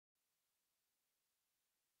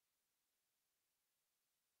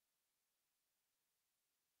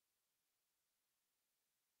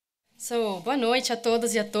So, boa noite a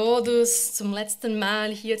todas e a todos. Zum letzten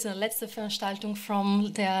Mal hier zur letzten Veranstaltung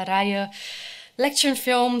von der Reihe Lecture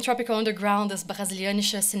Film Tropical Underground, das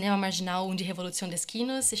brasilianische Cinema Marginal und die Revolution des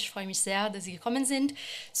Kinos. Ich freue mich sehr, dass Sie gekommen sind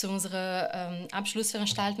zu unserer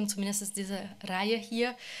Abschlussveranstaltung, zumindest diese Reihe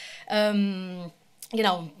hier.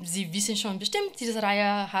 Genau, Sie wissen schon bestimmt, diese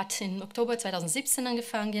Reihe hat im Oktober 2017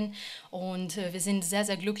 angefangen und wir sind sehr,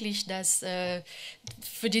 sehr glücklich, dass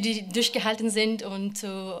für die, die durchgehalten sind und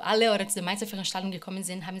alle oder zu den meisten Veranstaltungen gekommen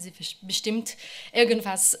sind, haben Sie bestimmt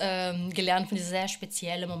irgendwas gelernt von diesem sehr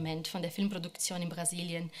speziellen Moment von der Filmproduktion in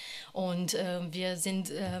Brasilien. Und wir sind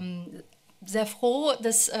sehr froh,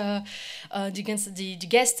 dass die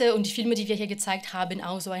Gäste und die Filme, die wir hier gezeigt haben,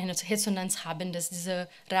 auch so eine Resonanz haben, dass diese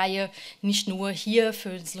Reihe nicht nur hier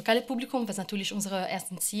für das lokale Publikum, was natürlich unser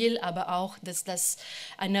erstes Ziel, aber auch, dass das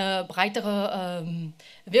eine breitere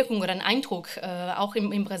Wirkung oder einen Eindruck, auch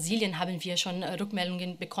in Brasilien haben wir schon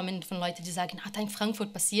Rückmeldungen bekommen von Leuten, die sagen, da in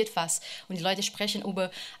Frankfurt passiert was. Und die Leute sprechen über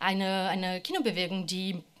eine Kinobewegung,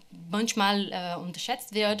 die manchmal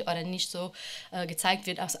unterschätzt wird oder nicht so gezeigt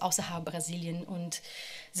wird außerhalb Brasilien. Und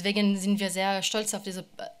deswegen sind wir sehr stolz auf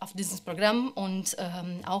dieses Programm und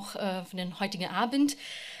auch für den heutigen Abend.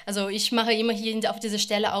 Also ich mache immer hier auf dieser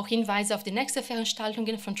Stelle auch Hinweise auf die nächste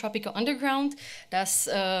Veranstaltungen von Tropical Underground. Das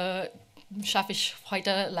schaffe ich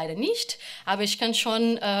heute leider nicht, aber ich kann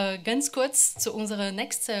schon ganz kurz zu unserer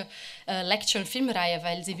nächsten Lecture- und Filmreihe,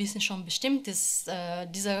 weil Sie wissen schon bestimmt, dass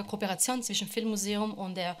diese Kooperation zwischen Filmmuseum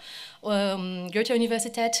und der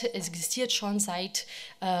Goethe-Universität existiert schon seit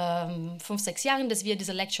 5-6 Jahren, dass wir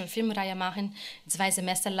diese Lecture- und Filmreihe machen, 2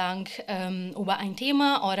 Semester lang über ein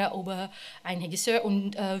Thema oder über einen Regisseur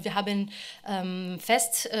und wir haben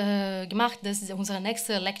fest gemacht, dass unsere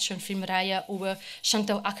nächste Lecture- und Filmreihe über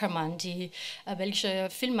Chantal Akerman, die belgische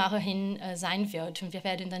Filmmacherin sein wird. Und wir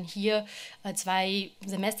werden dann hier 2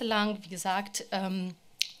 Semester lang, wie gesagt,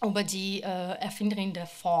 über die Erfinderin der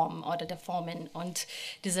Form oder der Formen. Und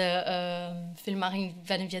diese Filmmacherin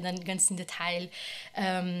werden wir dann ganz im Detail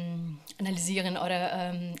analysieren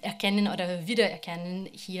oder erkennen oder wiedererkennen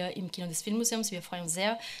hier im Kino des Filmmuseums. Wir freuen uns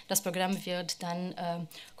sehr. Das Programm wird dann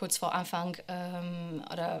kurz vor Anfang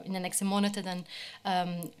oder in den nächsten Monaten dann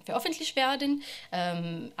veröffentlicht werden.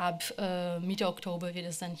 Ab Mitte Oktober wird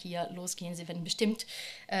es dann hier losgehen. Sie werden bestimmt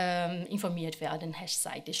informiert werden,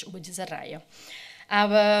 rechtzeitig über diese Reihe.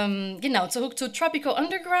 Aber genau, zurück zu Tropical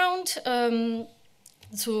Underground,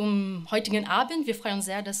 zum heutigen Abend. Wir freuen uns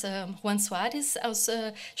sehr, dass Juan Suárez aus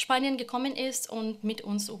Spanien gekommen ist und mit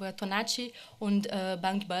uns über Tonacci und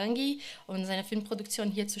Bang Bang und seine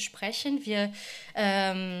Filmproduktion hier zu sprechen. Wir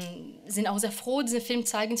sind auch sehr froh, diesen Film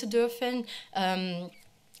zeigen zu dürfen.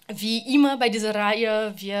 Wie immer bei dieser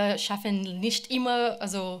Reihe, wir schaffen nicht immer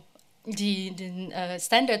also den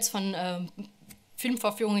Standards von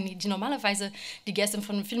Filmvorführungen, die normalerweise die Gäste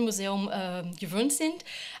von dem Filmmuseum gewöhnt sind.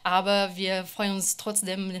 Aber wir freuen uns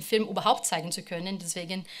trotzdem, den Film überhaupt zeigen zu können.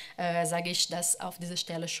 Deswegen sage ich das auf dieser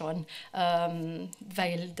Stelle schon,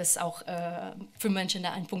 weil das auch für Menschen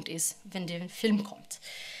da ein Punkt ist, wenn der Film kommt.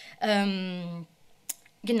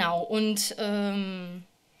 Genau, und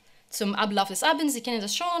zum Ablauf des Abends, Sie kennen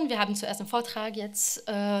das schon, wir haben zuerst einen Vortrag jetzt,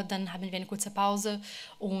 dann haben wir eine kurze Pause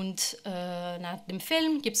und nach dem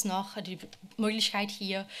Film gibt es noch die Möglichkeit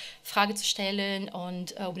hier Fragen zu stellen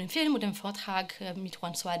und über den Film und den Vortrag mit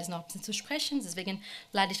Juan Suárez noch ein bisschen zu sprechen. Deswegen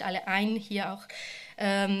lade ich alle ein, hier auch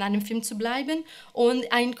nach dem Film zu bleiben. Und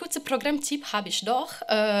ein kurzer Programmtipp habe ich doch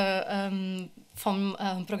vom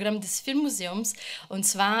Programm des Filmmuseums, und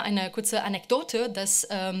zwar eine kurze Anekdote, dass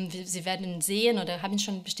Sie werden sehen oder haben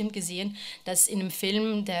schon bestimmt gesehen, dass in dem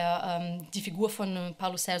Film die Figur von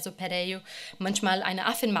Paulo Sérgio Pereio manchmal eine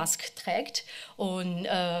Affenmaske trägt und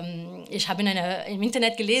ich habe im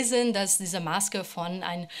Internet gelesen, dass diese Maske von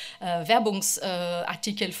einem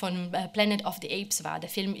Werbungsartikel von Planet of the Apes war. Der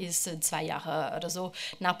Film ist 2 Jahre oder so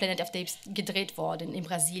nach Planet of the Apes gedreht worden in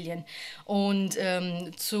Brasilien und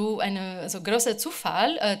zu einer so großen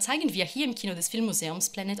Zufall zeigen wir hier im Kino des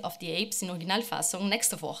Filmmuseums Planet of the Apes in Originalfassung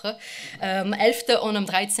nächste Woche, am 11. und am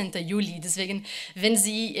 13. Juli. Deswegen, wenn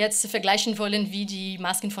Sie jetzt vergleichen wollen, wie die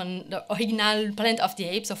Masken von der Original Planet of the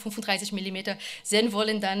Apes auf 35 mm sehen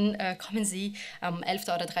wollen, dann kommen Sie am 11.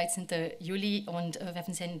 oder 13. Juli und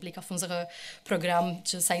werfen Sie einen Blick auf unser Programm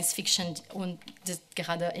zur Science Fiction, und das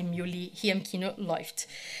gerade im Juli hier im Kino läuft.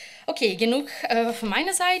 Okay, genug von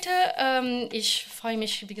meiner Seite. Ich freue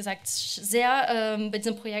mich, wie gesagt, sehr bei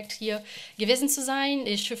diesem Projekt hier gewesen zu sein.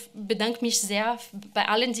 Ich bedanke mich sehr bei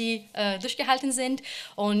allen, die durchgehalten sind.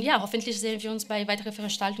 Und ja, hoffentlich sehen wir uns bei weiteren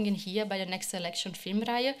Veranstaltungen hier bei der nächsten Lecture- und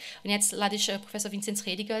Filmreihe. Und jetzt lade ich Professor Vinzenz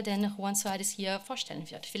Rediger, den Juan Suárez hier vorstellen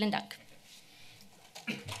wird. Vielen Dank.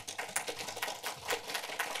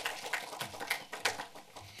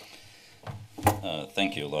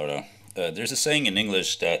 Thank you, Laura. There's a saying in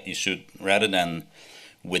English that you should, rather than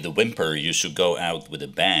with a whimper, you should go out with a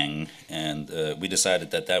bang. And we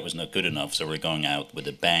decided that that was not good enough, so we're going out with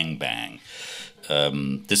a bang bang.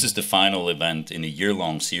 This is the final event in a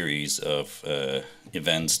year-long series of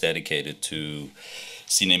events dedicated to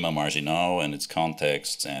cinema marginal and its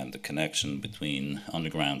context and the connection between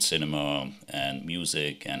underground cinema and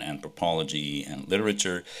music and anthropology and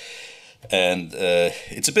literature. And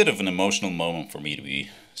it's a bit of an emotional moment for me to be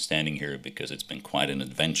standing here because it's been quite an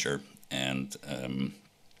adventure, and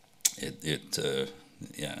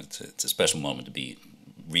it's a special moment to be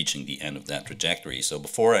reaching the end of that trajectory. So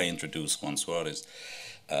before I introduce Juan Suárez,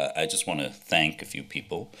 I just want to thank a few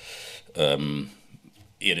people. It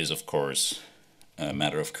is, of course, a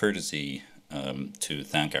matter of courtesy to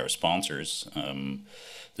thank our sponsors.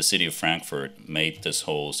 The city of Frankfurt made this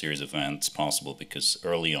whole series of events possible because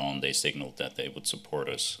early on they signaled that they would support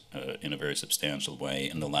us in a very substantial way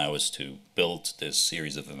and allow us to build this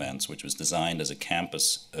series of events, which was designed as a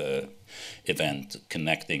campus event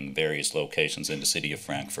connecting various locations in the city of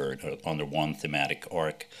Frankfurt under one thematic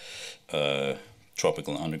arc,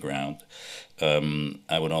 Tropical Underground.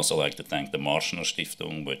 I would also like to thank the Marschner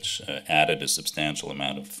Stiftung, which added a substantial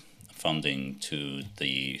amount of funding to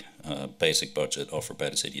the basic budget offered by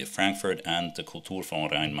the city of Frankfurt, and the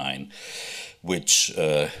Kulturfonds Rhein-Main, which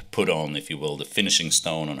put on, if you will, the finishing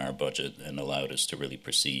stone on our budget and allowed us to really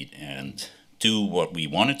proceed and do what we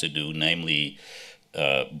wanted to do, namely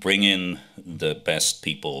bring in the best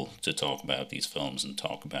people to talk about these films and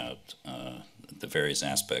talk about the various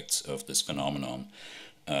aspects of this phenomenon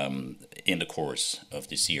in the course of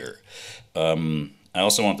this year. I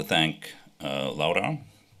also want to thank Laura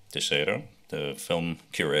Teixeira, the film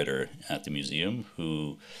curator at the museum,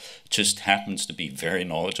 who just happens to be very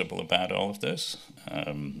knowledgeable about all of this.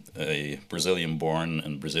 A Brazilian-born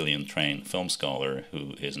and Brazilian-trained film scholar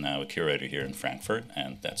who is now a curator here in Frankfurt,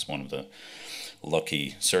 and that's one of the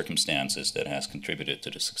lucky circumstances that has contributed to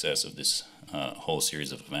the success of this whole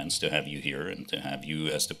series of events, to have you here and to have you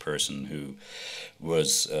as the person who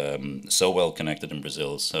was so well connected in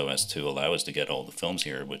Brazil so as to allow us to get all the films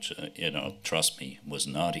here, which, trust me, was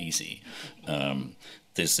not easy.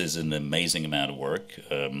 This is an amazing amount of work.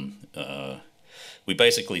 We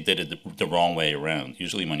basically did it the wrong way around.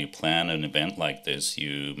 Usually when you plan an event like this,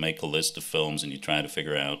 you make a list of films and you try to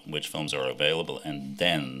figure out which films are available, and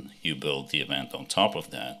then you build the event on top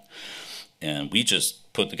of that. And we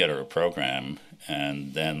just put together a program,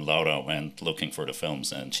 and then Laura went looking for the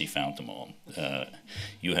films, and she found them all.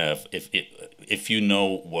 You have, if you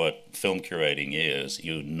know what film curating is,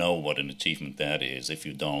 you know what an achievement that is. If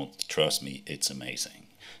you don't, trust me, it's amazing.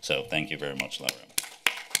 So thank you very much, Laura.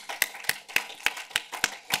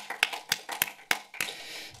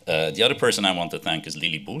 The other person I want to thank is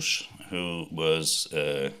Lily Bush, who was,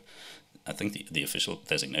 I think the official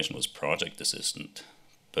designation was project assistant,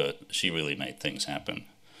 but she really made things happen.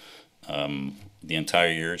 The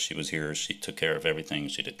entire year she was here, she took care of everything.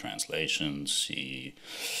 She did translations. She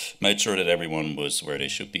made sure that everyone was where they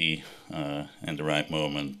should be in the right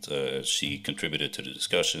moment. She contributed to the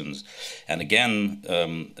discussions. And again,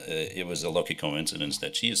 it was a lucky coincidence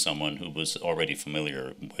that she is someone who was already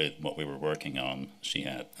familiar with what we were working on. She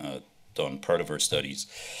had done part of her studies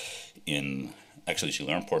in... Actually, she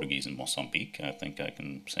learned Portuguese in Mozambique, I think I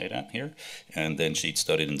can say that here. And then she'd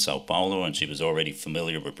studied in Sao Paulo, and she was already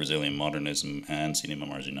familiar with Brazilian modernism and cinema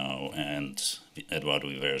marginal and Eduardo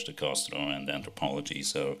Viveiros de Castro and anthropology.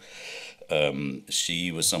 So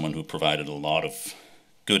she was someone who provided a lot of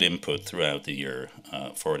good input throughout the year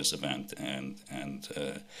for this event and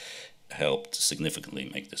helped significantly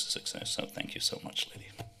make this a success. So thank you so much, Lily.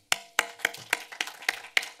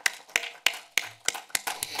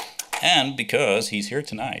 And because he's here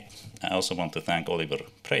tonight, I also want to thank Oliver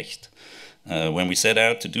Precht. When we set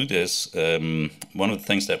out to do this, one of the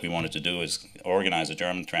things that we wanted to do is organize a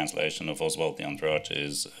German translation of Oswald de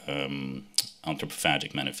Andrade's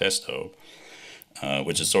Anthropophagic Manifesto,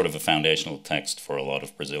 which is sort of a foundational text for a lot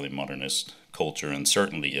of Brazilian modernist culture and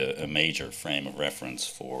certainly a major frame of reference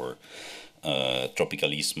for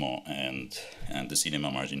tropicalismo and the cinema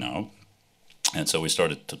marginal. And so we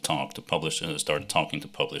started to talk to publishers, started talking to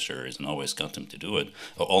publishers, and always got them to do it,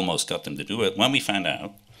 or almost got them to do it, when we found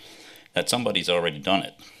out that somebody's already done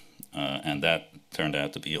it. And that turned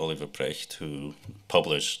out to be Oliver Precht, who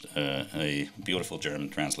published a beautiful German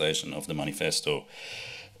translation of the manifesto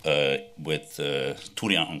with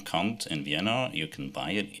Turian und Kant in Vienna. You can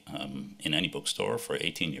buy it in any bookstore for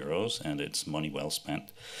 18 euros, and it's money well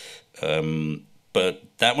spent. But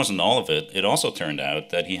that wasn't all of it. It also turned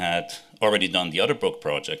out that he had already done the other book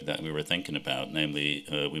project that we were thinking about, namely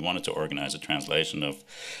we wanted to organize a translation of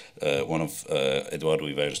one of Eduardo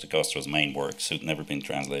Viveros de Castro's main works, who'd never been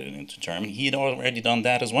translated into German. He had already done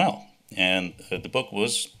that as well. And the book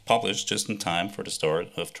was published just in time for the start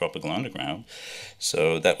of Tropical Underground.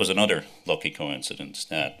 So that was another lucky coincidence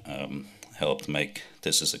that helped make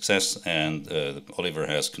this a success. And Oliver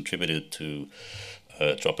has contributed to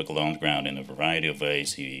Tropical Underground in a variety of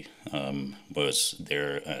ways. He was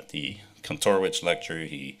there at the Kantorowicz lecture.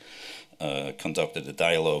 He conducted a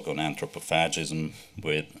dialogue on anthropophagism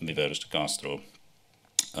with Viveros de Castro.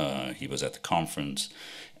 He was at the conference,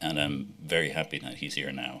 and I'm very happy that he's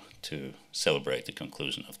here now to celebrate the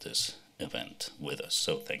conclusion of this event with us.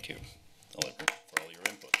 So thank you, Oliver, for all your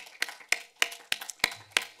input.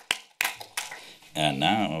 And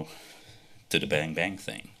now to the Bang Bang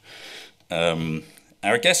thing.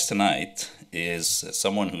 Our guest tonight is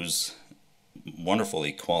someone who's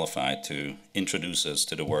wonderfully qualified to introduce us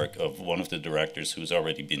to the work of one of the directors who's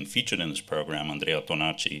already been featured in this program, Andrea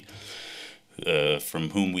Tonacci,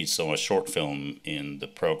 from whom we saw a short film in the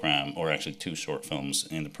program, or actually two short films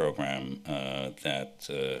in the program that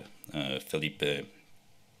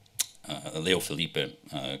Leo Felipe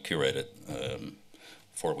curated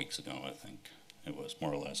 4 weeks ago, I think it was,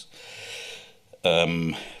 more or less.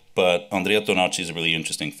 But Andrea Tonacci is a really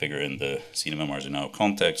interesting figure in the cinema marginal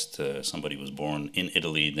context. Somebody who was born in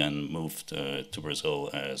Italy, then moved to Brazil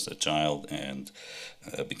as a child, and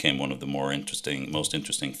became one of the most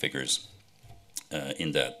interesting figures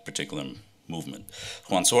in that particular movement.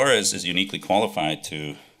 Juan Suárez is uniquely qualified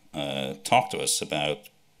to talk to us about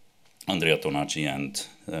Andrea Tonacci and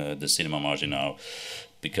the cinema marginal,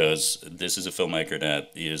 because this is a filmmaker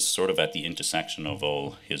that is sort of at the intersection of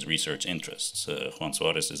all his research interests. Juan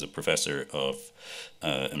Suárez is a professor of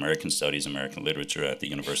American Studies, American Literature at the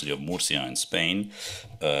University of Murcia in Spain,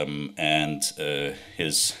 and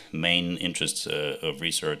his main interests of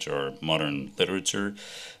research are modern literature,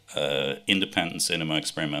 independent cinema,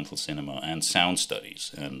 experimental cinema, and sound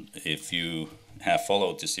studies. And if you have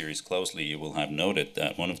followed the series closely, you will have noted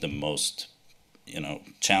that one of the most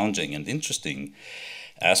challenging and interesting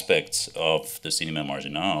aspects of the cinema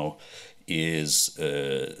marginal is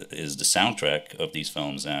the soundtrack of these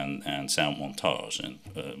films and sound montage. And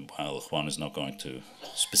while Juan is not going to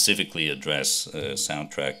specifically address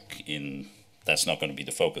soundtrack that's not going to be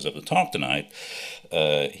the focus of the talk tonight,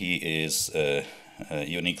 he is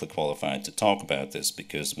uniquely qualified to talk about this,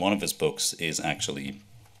 because one of his books is actually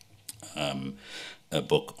a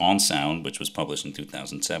book on sound, which was published in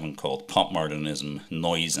 2007, called Pop Modernism,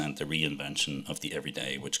 Noise and the Reinvention of the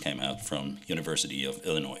Everyday, which came out from University of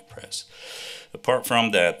Illinois Press. Apart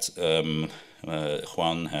from that,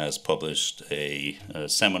 Juan has published a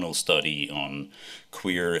seminal study on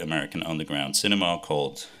queer American underground cinema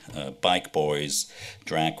called Bike Boys,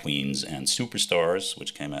 Drag Queens, and Superstars,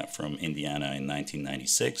 which came out from Indiana in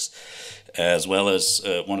 1996, as well as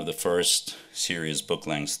one of the first serious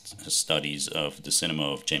book-length studies of the cinema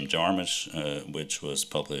of Jim Jarmusch, which was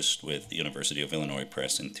published with the University of Illinois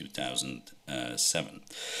Press in 2007.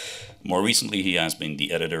 More recently, he has been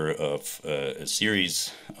the editor of a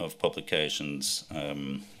series of publications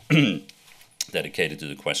dedicated to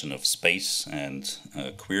the question of space and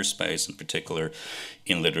queer space in particular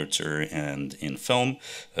in literature and in film.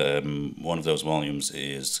 One of those volumes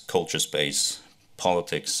is Culture Space,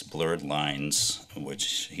 Politics, Blurred Lines,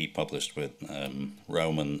 which he published with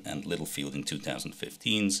Roman and Littlefield in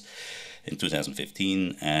 2015,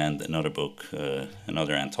 and another book,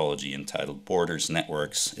 another anthology entitled Borders,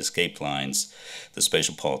 Networks, Escape Lines, The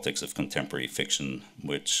Spatial Politics of Contemporary Fiction,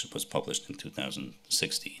 which was published in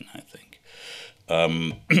 2016, I think.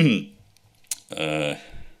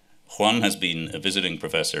 Juan has been a visiting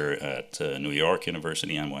professor at New York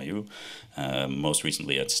University, NYU, most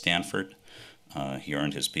recently at Stanford. He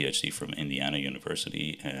earned his PhD from Indiana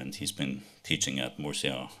University, and he's been teaching at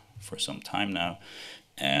Murcia for some time now.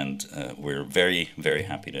 And we're very, very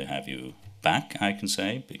happy to have you back, I can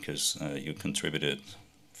say, because you contributed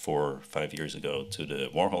 4 or 5 years ago to the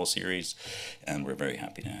Warhol series, and we're very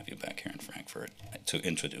happy to have you back here in Frankfurt to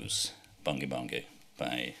introduce Bange Bange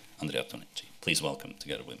by Andrea Tonacci. Please welcome,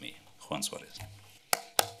 together with me, Juan Suárez.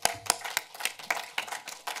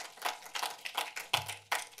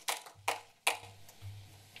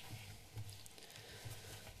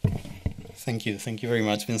 Thank you very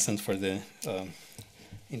much, Vincent, for the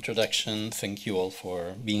introduction. Thank you all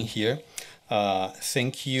for being here.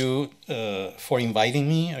 Thank you for inviting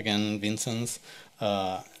me, again, Vincent,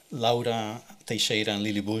 Laura Teixeira and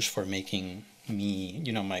Lily Bush for making me,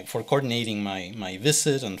 for coordinating my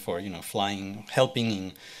visit and for, helping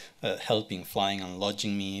in helping, flying and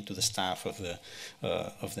lodging me, to the staff of the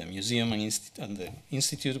museum and the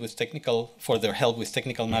institute for their help with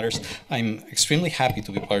technical matters. I'm extremely happy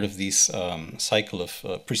to be part of this cycle of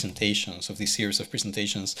presentations, of this series of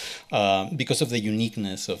presentations, because of the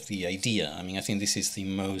uniqueness of the idea. I mean, I think this is the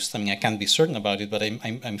most. I mean, I can't be certain about it, but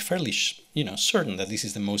I'm fairly certain that this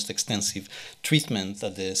is the most extensive treatment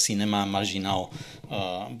that the cinema marginal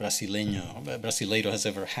brasileiro has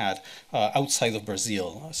ever had outside of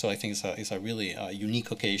Brazil. So I think it's a really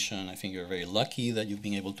unique occasion. I think you're very lucky that you've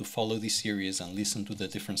been able to follow this series and listen to the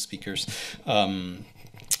different speakers. The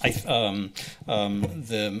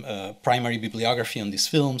primary bibliography on these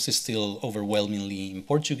films is still overwhelmingly in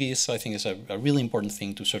Portuguese, so I think it's a really important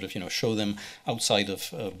thing to sort of show them outside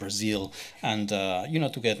of Brazil, and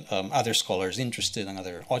to get other scholars interested and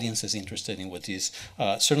other audiences interested in what is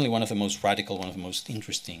certainly one of the most radical, one of the most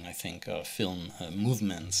interesting, I think, film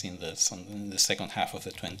movements in the second half of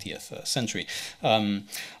the 20th century.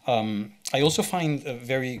 I also find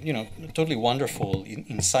very, totally wonderful,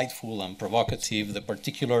 insightful, and provocative the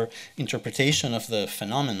particular interpretation of the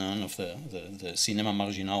phenomenon of the cinema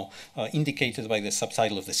marginal indicated by the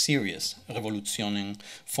subtitle of the series, Revolutionen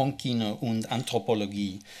von Kino und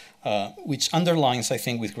Anthropologie, which underlines, I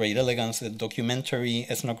think, with great elegance, the documentary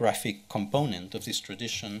ethnographic component of this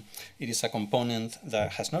tradition. It is a component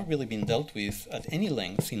that has not really been dealt with at any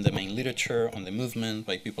length in the main literature on the movement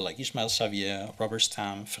by people like Ismael Xavier, Robert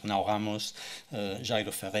Stam, Fernão Ramos,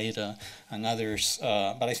 Jairo Ferreira, and others.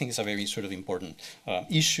 But I think it's a very sort of important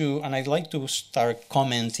issue, and I'd like to start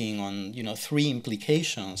commenting on, three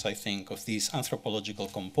implications, I think, of this anthropological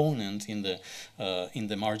component in the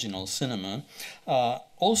marginal cinema.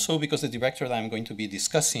 Also, because the director that I'm going to be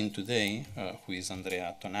discussing today, who is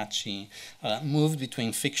Andrea Tonacci, moved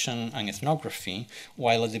between fiction and ethnography,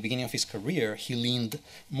 while at the beginning of his career, he leaned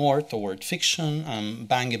more toward fiction.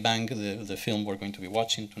 Bang Bang, the film we're going to be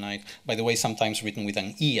watching tonight, by the way, sometimes written with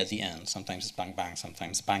an E at the end. Sometimes it's Bang Bang,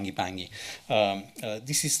 sometimes Bangy Bangy.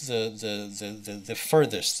 This is the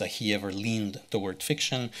furthest that he ever leaned toward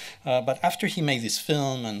fiction. But after he made this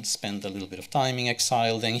film and spent a little bit of time in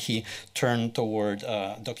exile, then he turned toward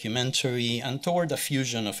documentary and toward a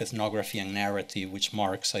fusion of ethnography and narrative, which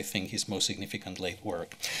marks, I think, his most significant late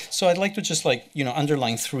work. So I'd like to just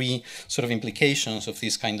underline three sort of implications of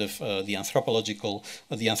this kind of the anthropological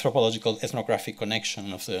ethnographic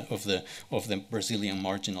connection of the Brazilian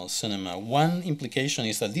marginal cinema. One implication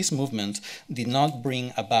is that this movement did not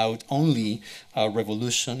bring about only a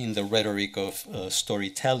revolution in the rhetoric of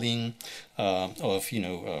storytelling,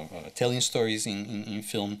 telling stories in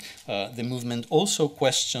film. The movement also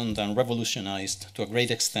questioned and revolutionized, to a great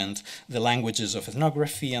extent, the languages of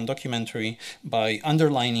ethnography and documentary by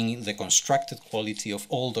underlining the constructed quality of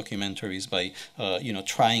all documentaries, by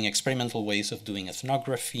trying experimental ways of doing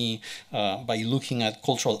ethnography, by looking at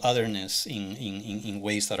cultural otherness in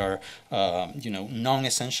ways that are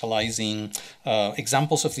non-essentializing.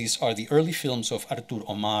 Examples of these are the early films of Artur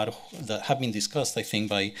Omar that have been discussed, I think,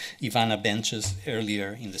 by Ivana Benches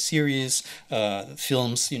earlier in the series.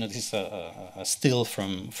 Films, this is a still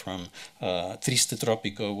from Triste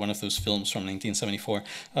Trópico, one of those films from 1974.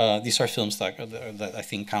 These are films that I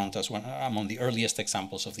think count as one among the earliest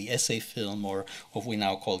examples of the essay film, or what we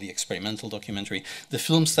now call the experimental documentary. The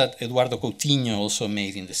films that Eduardo Coutinho also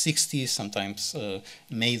made in the 60s, sometimes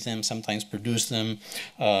made them, sometimes produced them,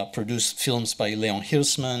 produced films by Leon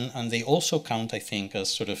Hirschman, and they also count, I think,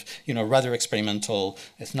 as sort of, rather experimental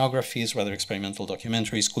ethnographies, rather experimental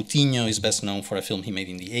documentaries. Coutinho is best known for a film he made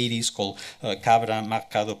in the 80s called Cabra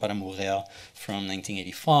Marcado para Morrer from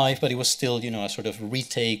 1985, but it was still, a sort of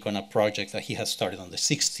retake on a project that he had started on the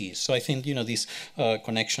 60s. So I think, this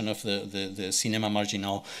connection of the cinema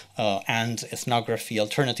marginal and ethnography,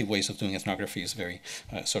 alternative ways of doing ethnography, is very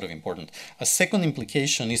sort of important. A second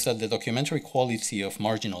implication is that the documentary quality of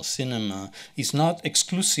marginal cinema is not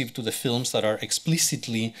exclusive to the films that are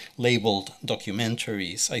explicitly labeled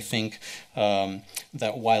documentaries. I think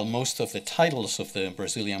that while most of the titles of the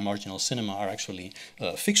Brazilian marginal cinema are actually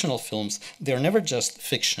fictional films, they're never just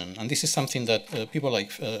fiction. And this is something that people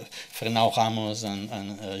like Fernão Ramos and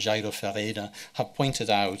Jairo Ferreira have pointed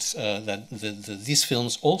out, that these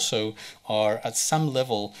films also are at some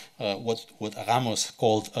level what Ramos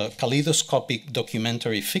called kaleidoscopic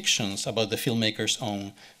documentary fictions about the filmmaker's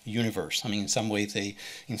own universe. I mean, in some ways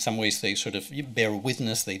they sort of bear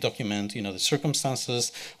witness, they document, the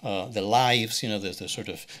circumstances, the lives, the sort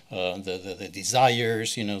of the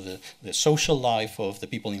desires, the social life of the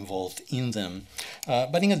people involved in them.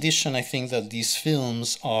 But in addition, I think that these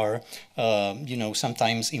films are,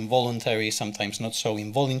 sometimes involuntary, sometimes not so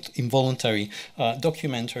involuntary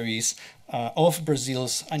documentaries. of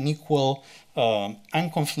Brazil's unequal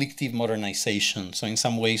and conflictive modernization. So in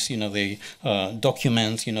some ways, they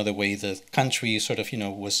document, the way the country sort of,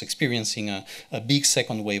 was experiencing a big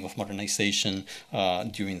second wave of modernization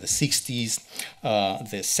during the 60s.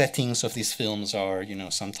 The settings of these films are,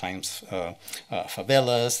 sometimes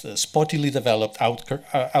favelas, the spottily developed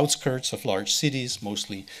outskirts of large cities,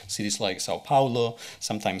 mostly cities like Sao Paulo,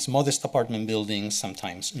 sometimes modest apartment buildings,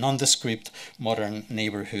 sometimes nondescript modern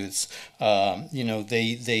neighborhoods.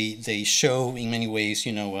 They show in many ways,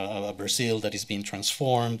 a Brazil that is being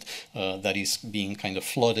transformed, that is being kind of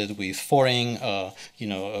flooded with foreign,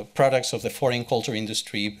 products of the foreign culture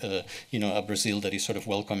industry, a Brazil that is sort of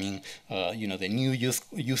welcoming, the new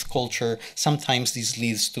youth culture. Sometimes this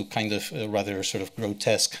leads to kind of rather sort of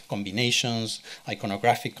grotesque combinations,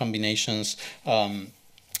 iconographic combinations.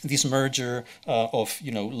 This merger of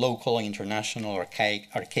local and international,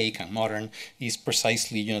 archaic and modern, is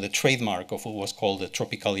precisely the trademark of what was called the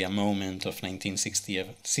Tropicalia moment of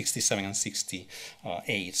 1967 and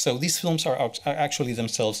 68. So these films are actually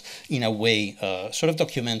themselves, in a way, sort of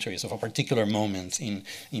documentaries of a particular moment in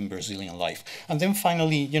Brazilian life. And then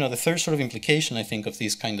finally, the third sort of implication, I think, of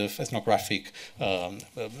this kind of ethnographic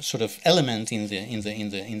sort of element in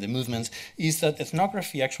the movement is that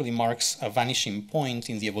ethnography actually marks a vanishing point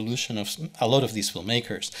in the evolution of a lot of these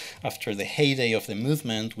filmmakers. After the heyday of the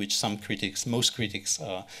movement, which most critics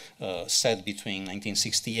said between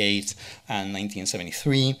 1968 and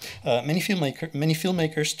 1973, many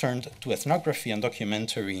filmmakers turned to ethnography and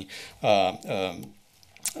documentary.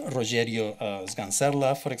 Rogério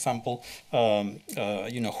Sganzerla, for example,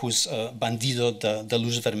 whose Bandido da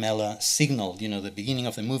Luz Vermelha signaled, the beginning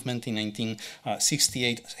of the movement in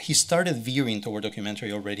 1968. He started veering toward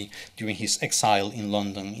documentary already during his exile in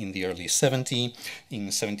London in the early 70s.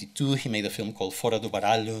 In 72, he made a film called Fora do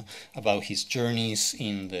Baralho about his journeys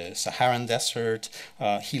in the Saharan desert.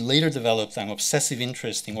 He later developed an obsessive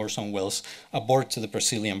interest in Orson Welles' abort to the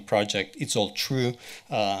Brazilian project, It's All True,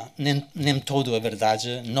 Nem Todo é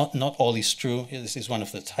Verdade, Not All Is True. This is one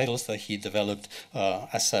of the titles that he developed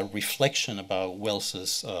as a reflection about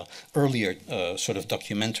Welles's earlier sort of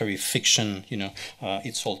documentary fiction,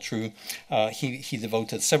 It's All True. He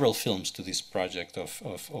devoted several films to this project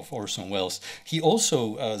of Orson Welles. He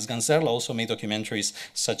also, Sganzerla also made documentaries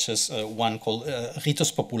such as one called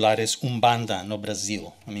Ritos Populares Umbanda no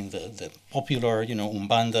Brasil. I mean, the popular,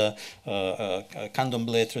 Umbanda,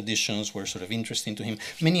 candomblé traditions were sort of interesting to him.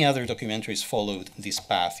 Many other documentaries followed this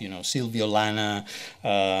path, Silvio Lana,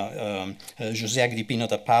 José Agripino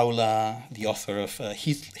da Paula, the author of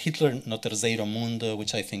Hitler no Terceiro Mundo,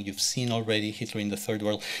 which I think you've seen already, Hitler in the Third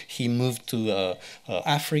World. He moved to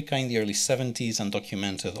Africa in the early 70s and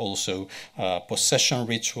documented also possession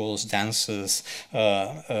rituals, dances.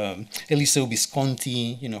 Eliseu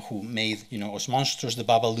Visconti, who made, Os Monstros de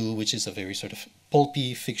Babalu, which is a very sort of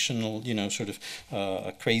pulpy, fictional, sort of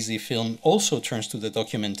crazy film, also turns to the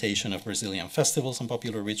documentation of Brazilian festivals and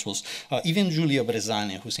popular rituals. Even Giulio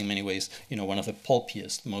Brezane, who's in many ways, one of the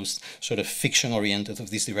pulpiest, most sort of fiction-oriented of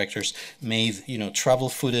these directors, made, travel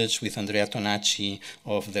footage with Andrea Tonacci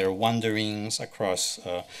of their wanderings across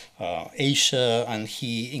Asia, and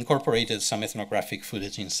he incorporated some ethnographic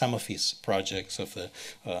footage in some of his projects of the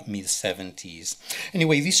mid-70s.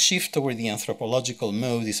 Anyway, this shift toward the anthropological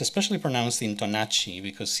mode is especially pronounced in Tonacci,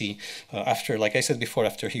 because he, after, like I said before,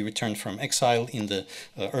 after he returned from exile in the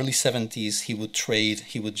early 70s, he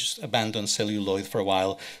would just abandon celluloid for a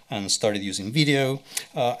while and started using video.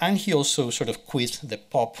 And he also sort of quit the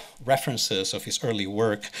pop references of his early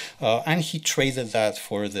work, and he traded that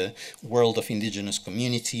for the world of indigenous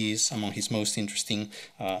communities. Among his most interesting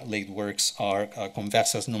late works are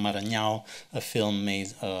Conversas no Maranhão, a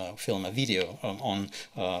video on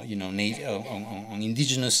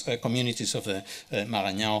indigenous communities of the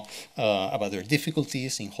Maranhão, about their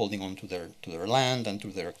difficulties in holding on to their land and to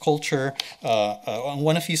their culture. On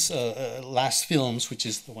one of his last films, which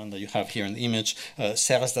is the one that you have here in the image,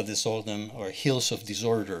 Serras da Desordem, or Hills of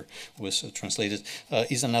Disorder, was translated,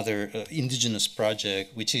 is another indigenous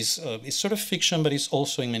project, which is sort of fiction, but it's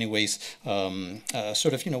also in many ways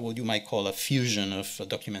sort of, what you might call a fusion of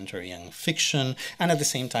documentary and fiction, and at the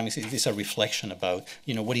same time, it's a reflection about,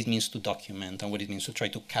 what it means to document and what it means to try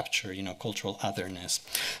to capture, cultural otherness.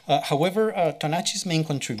 However, Tonacci's main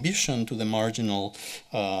contribution to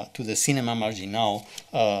the cinema marginal,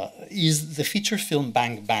 is the feature film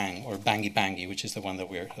Bang Bang, or Bangy Bangy, which is the one that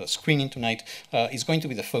we're screening tonight. Is going to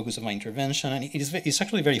be the focus of my intervention, and it's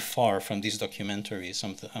actually very far from these documentaries,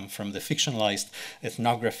 from the fictionalized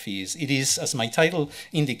ethnographies. It is, as my title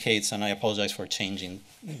indicates, and I apologize for changing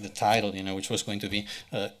the title, which was going to be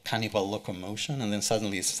Cannibal Locomotion, and then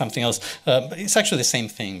suddenly it's something else. But it's actually the same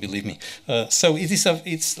thing, believe me. So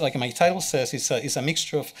it's like my title says, it's a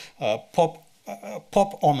mixture of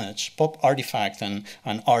pop homage, pop artifact, and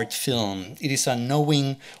art film. It is a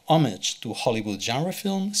knowing homage to Hollywood genre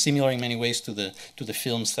film, similar in many ways to the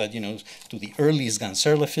films that, to the earliest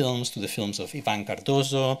Ganserla films, to the films of Ivan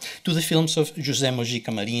Cardozo, to the films of José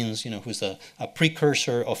Mojica Marins, who's a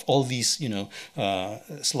precursor of all these,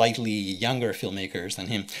 slightly younger filmmakers than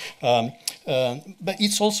him. But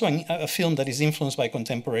it's also a film that is influenced by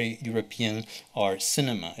contemporary European art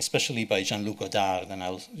cinema, especially by Jean-Luc Godard, and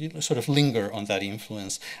I'll sort of linger on that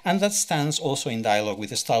influence. And that stands also in dialogue with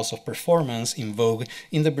the styles of performance in vogue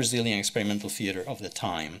in the Brazilian experimental theater of the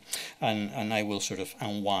time. And I will sort of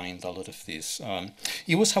unwind a lot of this.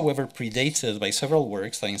 It was, however, predated by several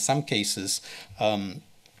works that in some cases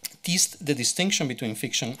the distinction between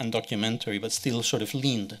fiction and documentary, but still sort of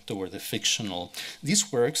leaned toward the fictional.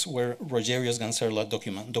 These works were Rogério's Ganserla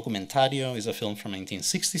Documentario, is a film from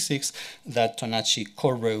 1966 that Tonacci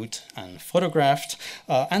co-wrote and photographed,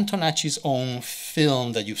 and Tonacci's own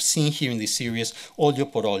film that you've seen here in this series, Olho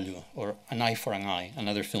por Olho, or An Eye for an Eye,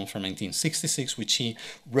 another film from 1966, which he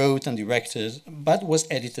wrote and directed, but was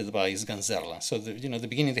edited by Ganserla. So, the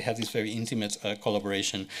beginning they had this very intimate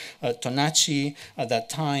collaboration. Tonacci, at that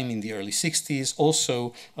time, in the early 60s,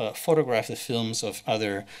 also photographed the films of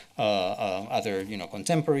other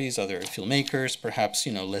contemporaries, other filmmakers, perhaps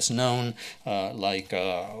less known, like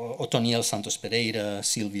Otoniel Santos Pereira,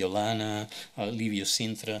 Silvio Lana, Livio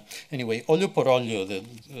Sintra. Anyway, Olho por Olho, the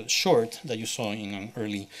short that you saw in an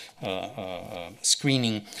early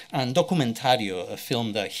screening, and Documentario, a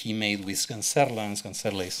film that he made with Ganserla, and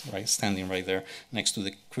Ganserla is standing right there next to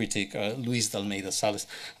the critic Luis de Almeida Sales.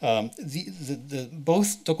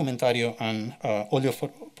 Both Documentario and Olho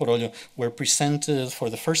por Olho were presented for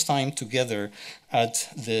the first time together at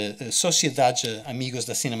the Sociedade Amigos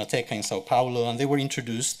da Cinemateca in Sao Paulo, and they were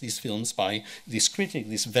introduced, these films, by this critic,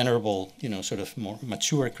 this venerable, sort of more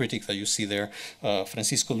mature critic that you see there,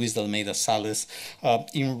 Francisco Luis de Almeida Sales.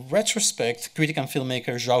 In retrospect, critic and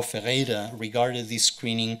filmmaker João Ferreira regarded this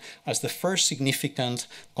screening as the first significant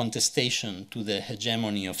contestation to the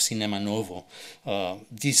hegemony of Cinema Novo.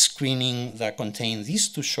 This screening that contained these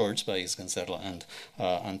two shorts by Ganserla and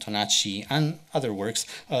Tonacci and other works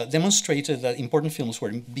demonstrated that important films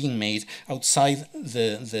were being made outside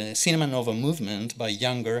the Cinema Nova movement by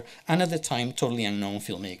younger and at the time totally unknown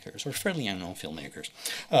filmmakers, or fairly unknown filmmakers.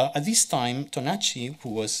 At this time, Tonacci, who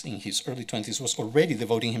was in his early 20s, was already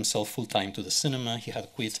devoting himself full-time to the cinema. He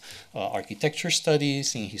had quit architecture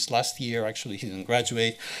studies in his last year. Actually, he didn't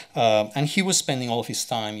graduate. And he was spending all of his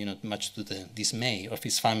time, much to the dismay of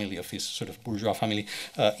his family, of his sort of bourgeois family,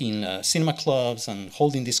 in cinema clubs and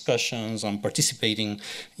holding discussions and participating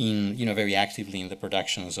in, very actively in the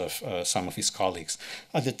productions of some of his colleagues.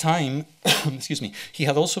 At the time, excuse me, he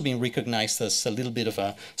had also been recognized as a little bit of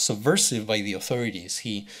a subversive by the authorities.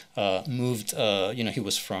 He moved,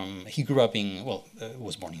 he grew up in,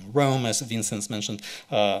 was born in Rome, as Vincent mentioned,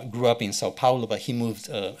 grew up in Sao Paulo, but he moved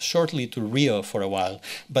shortly to Rio for a while.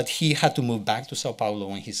 But he had to move back to Sao Paulo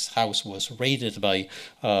when his house was raided by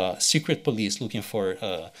secret police looking for,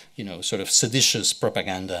 sort of seditious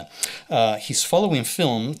propaganda. His following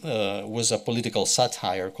film was a political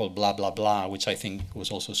satire called Blah, Blah, Blah, which I think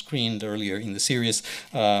was also screened earlier in the series,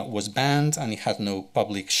 was banned, and it had no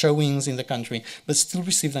public showings in the country, but still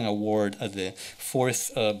received an award at the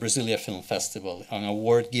 4th Brasilia Film Festival, an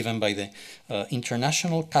award given by the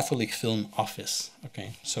International Catholic Film Office.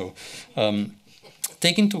 Okay, so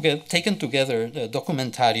taken together, the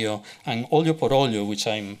Documentario and Olho por Olho, which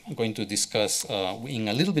I'm going to discuss in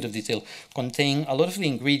a little bit of detail, contain a lot of the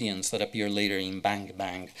ingredients that appear later in Bang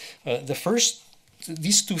Bang.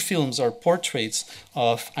 These two films are portraits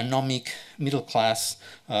of anomic middle class.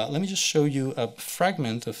 Let me just show you a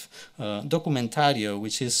fragment of Documentario,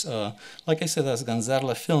 which is, like I said, as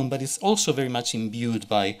Ganserla film, but it's also very much imbued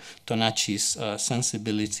by Tonacci's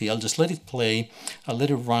sensibility. I'll just let it play, I'll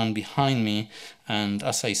let it run behind me, and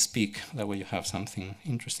as I speak, that way you have something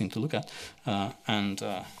interesting to look at, and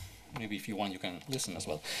maybe if you want, you can listen as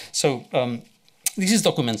well. So, this is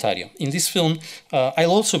Documentario. In this film,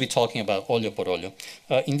 I'll also be talking about Olho por Olho.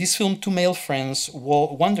 In this film, two male friends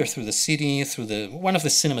wander through the city, through one of the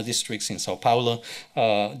cinema districts in Sao Paulo,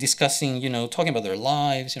 discussing, talking about their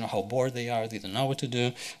lives, how bored they are, they don't know what to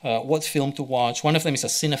do, what film to watch. One of them is a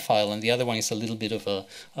cinephile, and the other one is a little bit of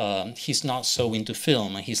he's not so into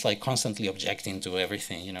film, and he's like constantly objecting to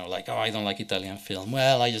everything, like, oh, I don't like Italian film.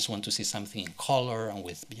 Well, I just want to see something in color and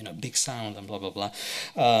with, big sound and blah, blah, blah.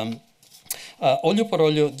 Olho por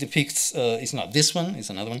Olho depicts, it's not this one, it's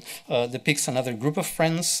another one, depicts another group of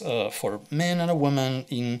friends, for men and a woman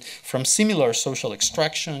from similar social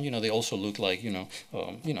extraction. They also look like,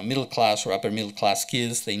 middle class or upper middle class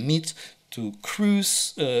kids. They meet to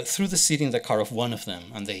cruise through the city in the car of one of them,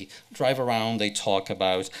 and they drive around, they talk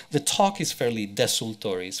about, the talk is fairly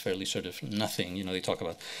desultory, it's fairly sort of nothing, they talk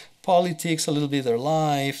about politics, a little bit of their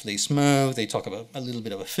life, they smoke, they talk about a little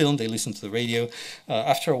bit of a film, they listen to the radio.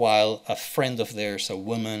 After a while, a friend of theirs, a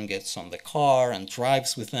woman, gets on the car and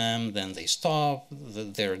drives with them, then they stop,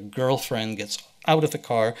 their girlfriend gets out of the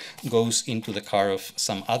car, goes into the car of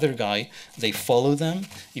some other guy, they follow them,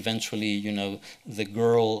 eventually, the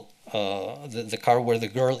girl, the car where the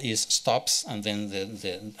girl is stops, and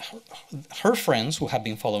then her friends who have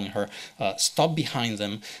been following her stop behind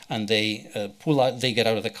them, and they pull out. They get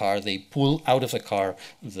out of the car. They pull out of the car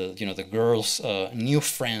the girl's new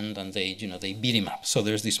friend, and they beat him up. So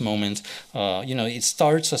there's this moment. It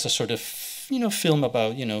starts as a sort of film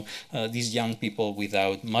about these young people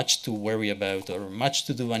without much to worry about or much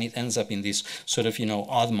to do, and it ends up in this sort of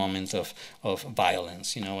odd moment of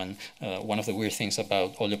violence. And one of the weird things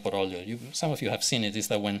about Olho por Olho, some of you have seen it, is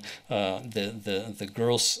that when the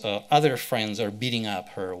girl's other friends are beating up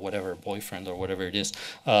her whatever boyfriend or whatever it is,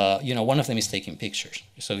 one of them is taking pictures.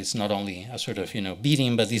 So it's not only a sort of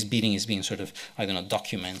beating, but this beating is being sort of, I don't know,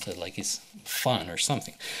 documented like it's fun or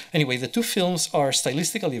something. Anyway, the two films are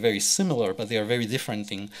stylistically very similar, but they are very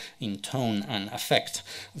different in tone and effect.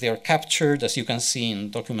 They are captured, as you can see in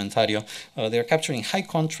Documentario, they are captured in high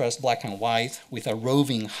contrast, black and white, with a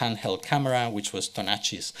roving handheld camera, which was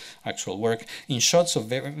Tonacci's actual work, in shots of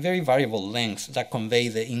very, very variable length that convey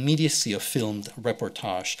the immediacy of filmed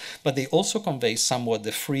reportage, but they also convey somewhat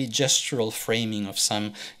the free gestural framing of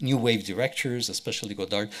some new wave directors, especially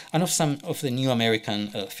Godard, and of some of the new American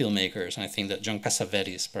filmmakers. And I think that John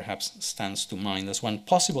Cassavetes perhaps stands to mind as one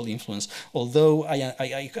possible influence, although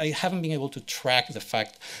I haven't been able to track the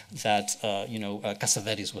fact that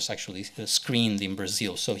Cassavetes was actually screened in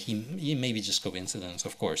Brazil, so he may be just coincidence.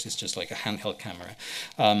 Of course, it's just like a handheld camera.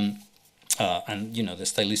 And the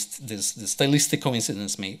stylistic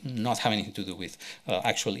coincidence may not have anything to do with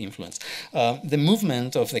actual influence. The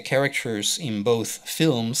movement of the characters in both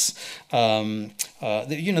films,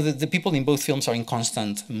 the people in both films are in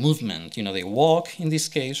constant movement. They walk in this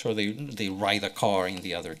case, or they ride a car in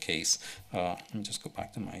the other case. Let me just go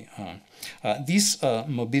back to my this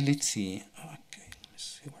mobility. Okay, let me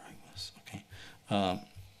see where I was. Okay.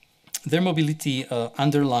 Their mobility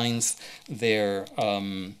underlines their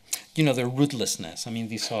their rootlessness. I mean,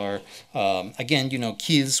 these are, again,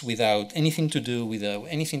 kids without anything to do, without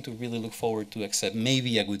anything to really look forward to except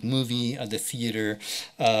maybe a good movie at the theater.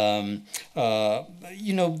 But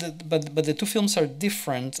the two films are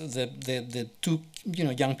different. The two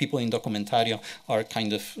young people in Documentario are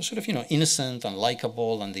kind of sort of innocent and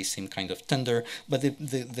likable, and they seem kind of tender. But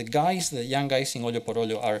the young guys in Olho por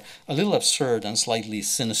Olho are a little absurd and slightly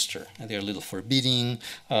sinister. They're a little forbidding.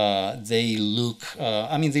 They look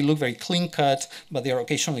very clean cut, but they are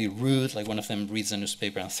occasionally rude. Like one of them reads a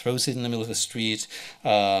newspaper and throws it in the middle of the street,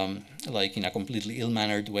 like in a completely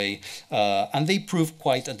ill-mannered way. And they prove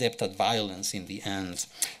quite adept at violence in the end.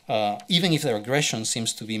 Even if their aggression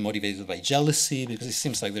seems to be motivated by jealousy, because it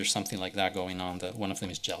seems like there's something like that going on, that one of them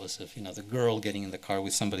is jealous of the girl getting in the car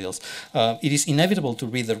with somebody else. It is inevitable to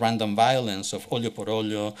read the random violence of Olho por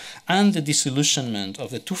Olho and the disillusionment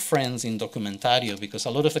of the two friends in Documentario, because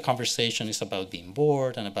a lot of the conversation is about being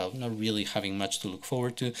bored and about not really having much to look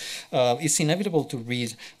forward to. It's inevitable to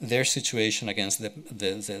read their situation against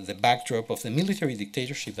the backdrop of the military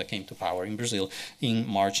dictatorship that came to power in Brazil in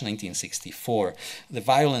March 1964. The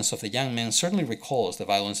violence of the young men certainly recalls the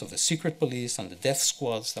violence of the secret police and the death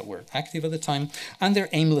squads that were active at the time, and the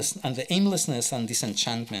aimlessness and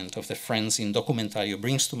disenchantment of the friends in Documentario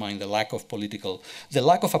brings to mind the lack of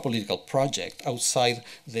a political project outside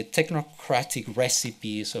the technocratic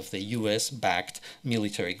recipes of the US-backed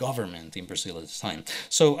military government in Brazil at the time.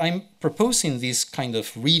 So I'm proposing this kind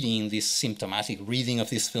of reading, this symptomatic reading of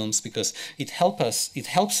these films, because it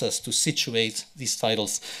helps us to situate these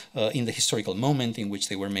titles in the historical moment in which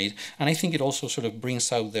they were made, and I think it also sort of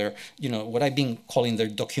brings out their, what I've been calling their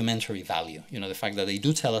documentary value, the fact that they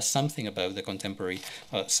do tell us something about the contemporary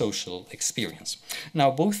social experience. Now,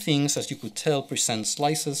 both things, as you could tell, present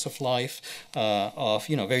slices of life, of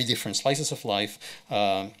very different slices of life,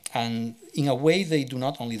 and in a way, they do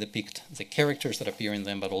not only depict the characters that appear in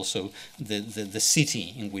them, but also the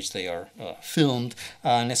city in which they are filmed.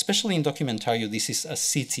 And especially in Documentario, this is a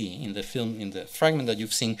city in the film, in the fragment that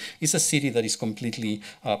you've seen, is a city that is completely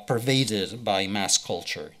pervaded by mass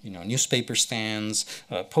culture. You know, newspaper stands,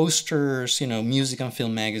 posters, you know, music and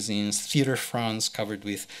film magazines, theater fronts covered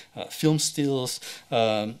with film stills.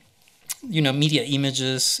 You know, media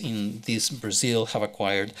images in this Brazil have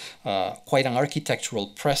acquired quite an architectural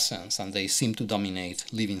presence, and they seem to dominate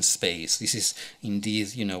living space. This is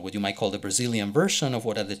indeed, you know, what you might call the Brazilian version of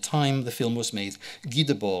what at the time the film was made, Guy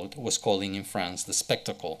Debord was calling in France the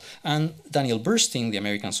spectacle. And Daniel Bernstein, the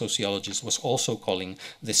American sociologist, was also calling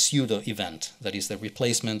the pseudo-event, that is the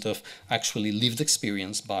replacement of actually lived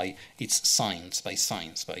experience by its signs, by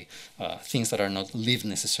things that are not lived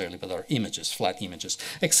necessarily, but are images, flat images.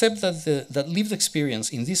 Except that that lived experience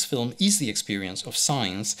in this film is the experience of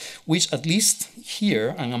signs, which at least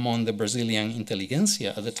here and among the Brazilian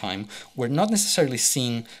intelligentsia at the time were not necessarily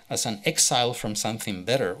seen as an exile from something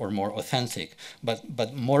better or more authentic,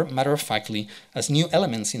 but more matter-of-factly as new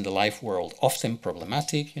elements in the life world, often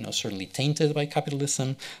problematic, you know, certainly tainted by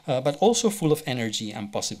capitalism, but also full of energy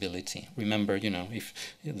and possibility. Remember, you know, if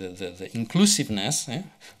the inclusiveness,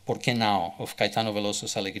 Por qué now, of Caetano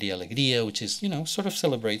Veloso's Alegria, Alegria, which is, you know, sort of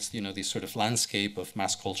celebrates, you know, this sort of landscape of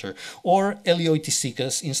mass culture, or Elio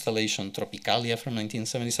Itisica's installation Tropicalia from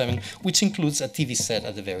 1977, which includes a TV set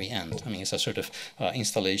at the very end. I mean, it's a sort of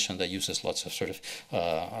installation that uses lots of sort of,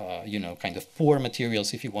 you know, kind of poor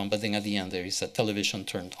materials, if you want, but then at the end there is a television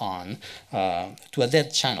turned on to a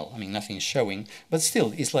dead channel. I mean, nothing is showing, but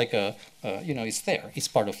still, it's like a, you know, it's there, it's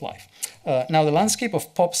part of life. Now, the landscape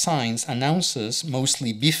of pop signs announces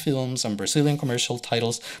mostly B films and Brazilian commercial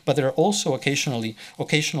titles, but there are also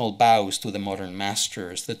occasional bows to the modern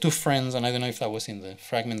masters. The two friends, and I don't know if that was in the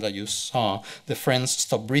fragment that you saw, the friends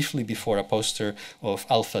stop briefly before a poster of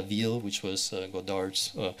Alphaville, which was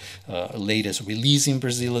Godard's latest release in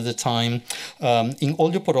Brazil at the time. In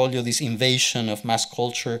Olho por Olho, this invasion of mass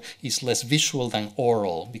culture is less visual than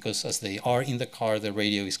oral, because as they are in the car, the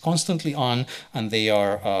radio is constantly on, and they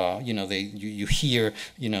are, you know, you hear,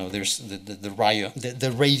 you know, there's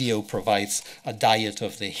the radio provides a diet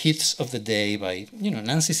of the hits of the day by, you know,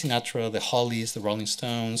 Nancy Sinatra, the Hollies, the Rolling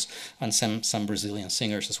Stones, and some Brazilian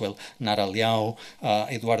singers as well, Nara Leão,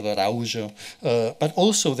 Eduardo Araújo. But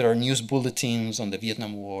also there are news bulletins on the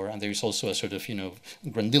Vietnam War, and there is also a sort of, you know,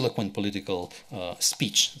 grandiloquent political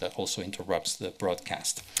speech that also interrupts the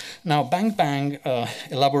broadcast. Now, Bang Bang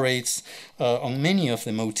elaborates on many of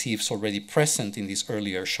the motifs already present in these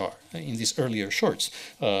earlier shorts.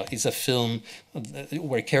 It's a film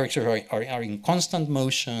where characters are in constant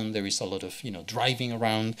motion. There is a lot of, you know, driving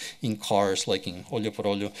around in cars, like in Olho por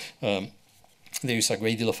Olho. There is a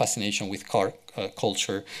great deal of fascination with car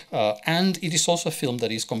culture, and it is also a film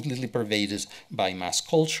that is completely pervaded by mass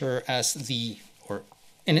culture as the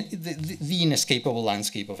inescapable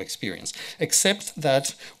landscape of experience, except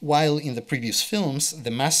that while in the previous films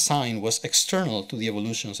the mass sign was external to the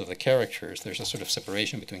evolutions of the characters, there's a sort of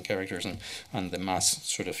separation between characters and the mass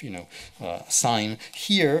sort of, you know, sign.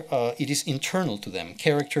 Here it is internal to them.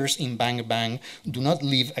 Characters in Bang Bang do not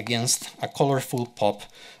live against colorful pop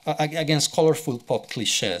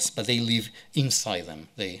cliches, but they live inside them.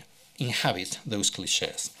 They inhabit those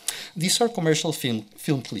cliches. These are commercial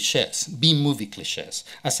film cliches, B-movie cliches,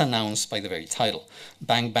 as announced by the very title.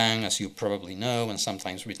 Bang Bang, as you probably know, and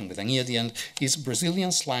sometimes written with an E at the end, is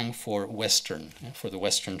Brazilian slang for Western, for the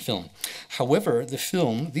Western film. However,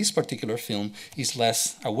 this particular film, is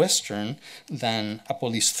less a Western than a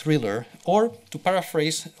police thriller, or, to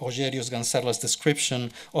paraphrase Rogério Ganserla's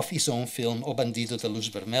description of his own film, O Bandido de Luz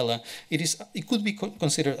Vermelha, it could be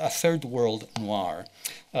considered a third world noir.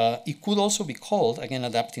 It could also be called, again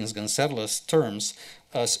adapting Ganserla's terms,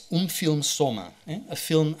 as film soma,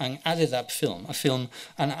 an added up film,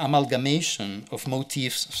 an amalgamation of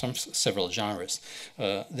motifs from several genres.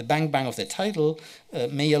 The Bang Bang of the title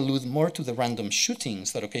may allude more to the random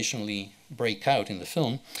shootings that occasionally break out in the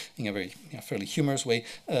film in a very fairly humorous way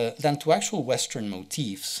than to actual Western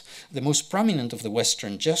motifs. The most prominent of the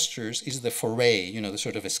Western gestures is the foray, you know, the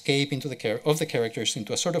sort of escape into the characters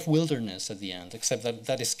into a sort of wilderness at the end, except that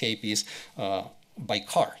that escape is by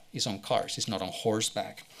car, is on cars, is not on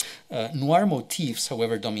horseback. Noir motifs,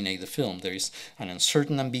 however, dominate the film. There is an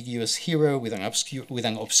uncertain, ambiguous hero with an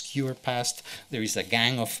obscure past. There is a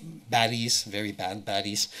gang of baddies, very bad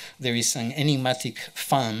baddies. There is an enigmatic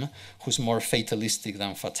femme who's more fatalistic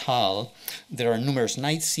than fatale. There are numerous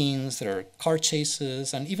night scenes, there are car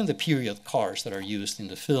chases, and even the period cars that are used in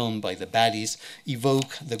the film by the baddies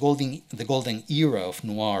evoke the golden era of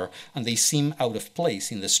noir, and they seem out of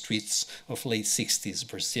place in the streets of late 60s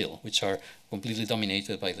Brazil, which are completely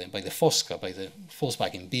dominated by the Fosca, by the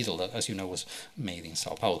Volkswagen Beetle that, as you know, was made in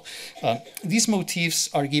Sao Paulo. These motifs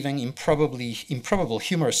are given improbable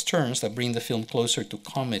humorous turns that bring the film closer to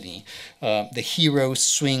comedy. The hero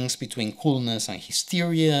swings between coolness and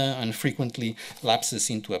hysteria and frequently lapses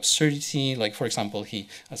into absurdity. Like, for example, he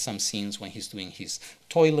has some scenes when he's doing his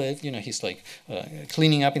toilet, he's like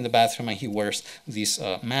cleaning up in the bathroom, and he wears this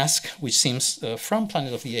mask, which seems from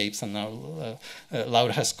Planet of the Apes, and now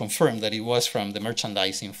Laura has confirmed that it was from the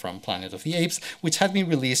merchandising from Planet of the Apes, which had been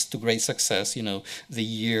released to great success, the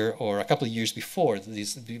year or a couple of years before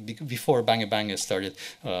before Bang Bang started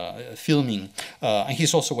filming. And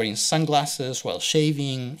he's also wearing sunglasses while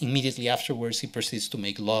shaving. Immediately afterwards, he proceeds to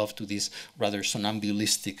make love to this rather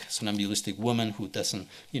somnambulistic woman who doesn't,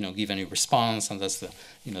 give any response, and that's the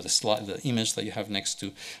image that you have next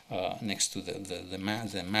to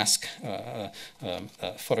the mask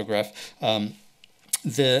photograph.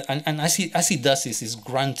 And as he does this, he's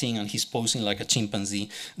grunting and he's posing like a chimpanzee.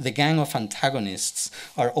 The gang of antagonists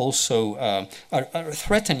are also are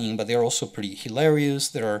threatening, but they're also pretty hilarious.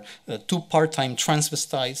 There are two part-time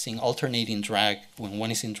transvestites in alternating drag. When one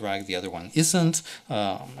is in drag, the other one isn't.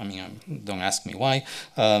 Don't ask me why.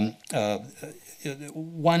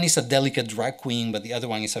 One is a delicate drag queen, but the other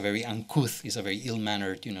one is a very uncouth, is a very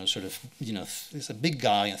ill-mannered, he's a big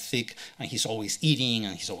guy, thick, and he's always eating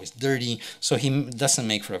and he's always dirty. So he doesn't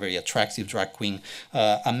make for a very attractive drag queen.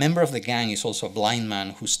 A member of the gang is also a blind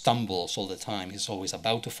man who stumbles all the time. He's always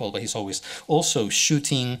about to fall, but he's always also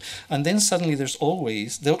shooting. And then suddenly there's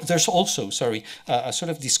also a sort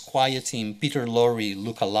of disquieting Peter Lorre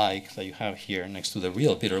look-alike that you have here next to the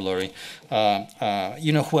real Peter Lorre,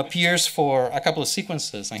 who appears for a couple of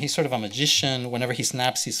sequences, and he's sort of a magician. Whenever he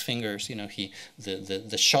snaps his fingers,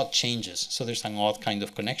 the shot changes. So there's an odd kind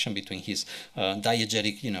of connection between his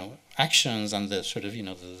diegetic, actions and the sort of,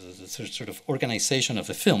 the sort of organization of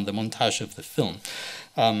the film, the montage of the film.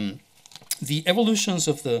 The evolutions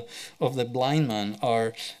of the blind man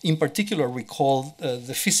are, in particular, recall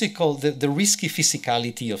the risky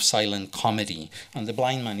physicality of silent comedy, and the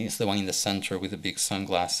blind man is the one in the center with the big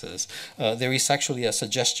sunglasses. There is actually a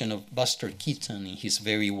suggestion of Buster Keaton in his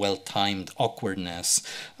very well-timed awkwardness,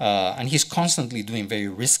 and he's constantly doing very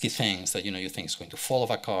risky things that you think is going to fall off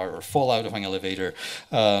a car or fall out of an elevator.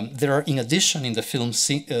 There are, in addition, in the film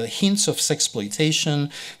hints of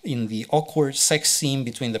sexploitation in the awkward sex scene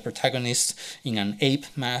between the protagonist in an ape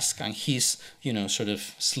mask and his, sort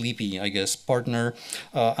of sleepy, I guess, partner.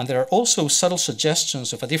 And there are also subtle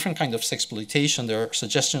suggestions of a different kind of sexploitation. There are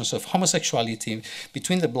suggestions of homosexuality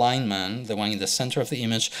between the blind man, the one in the center of the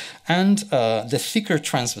image, and the thicker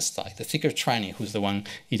transvestite, the thicker tranny, who's the one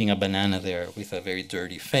eating a banana there with a very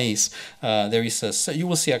dirty face. There is you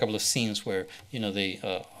will see a couple of scenes where, they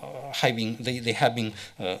have been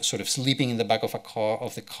sort of sleeping in the back of the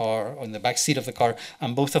car, or in the back seat of the car,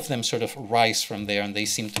 and both of them sort of rise from there, and they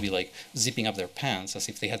seem to be like zipping up their pants as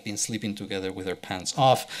if they had been sleeping together with their pants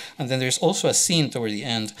off. And then there's also a scene toward the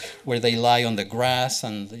end where they lie on the grass,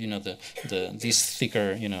 and this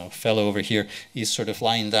thicker fellow over here is sort of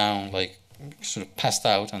lying down, like sort of passed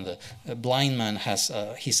out, and the blind man has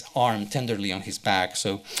his arm tenderly on his back.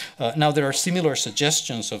 So now there are similar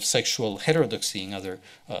suggestions of sexual heterodoxy in other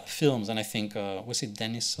films, and I think was it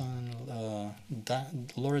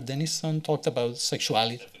Laura Denison talked about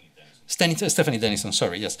sexuality. Stephanie Denison,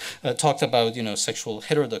 talked about sexual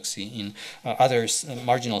heterodoxy in other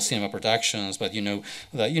marginal cinema productions, but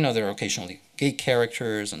there are occasionally gay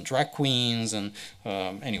characters and drag queens, and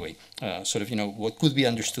what could be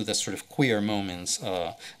understood as sort of queer moments.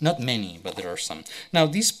 Not many, but there are some. Now,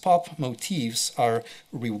 these pop motifs are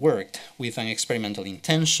reworked with an experimental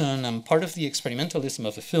intention, and part of the experimentalism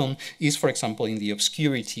of the film is, for example, in the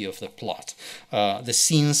obscurity of the plot. The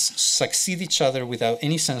scenes succeed each other without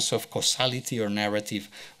any sense of causality or narrative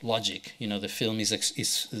logic. The film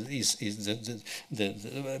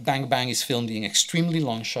the Bang Bang is filmed in extremely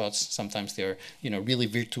long shots. Sometimes they're really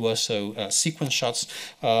virtuoso sequence shots.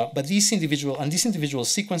 But these individual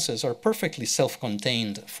sequences are perfectly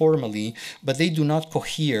self-contained formally, but they do not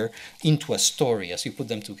cohere into a story. As you put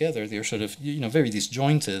them together, they're sort of very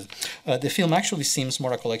disjointed. The film actually seems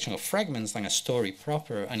more a collection of fragments than a story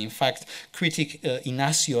proper. And in fact, critic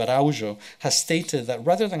Ignacio Araujo has stated that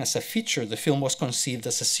rather than as a feature, the film was conceived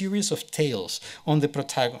as a series of tales on the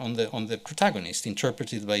protagonist,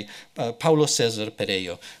 interpreted by Paulo César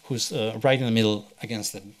Pereio, who's right in the middle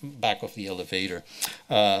against the back of the elevator.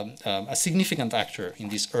 A significant actor in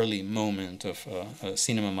this early moment of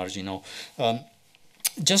cinema marginal.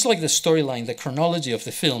 Just like the storyline, the chronology of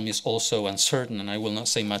the film is also uncertain, and I will not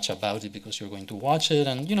say much about it because you're going to watch it,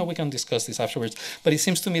 and we can discuss this afterwards. But it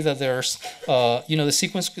seems to me that there's,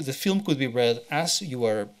 the film could be read as you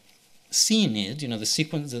are seeing it. The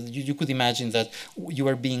sequence. You could imagine that you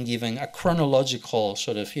are being given a chronological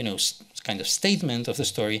sort of, kind of statement of the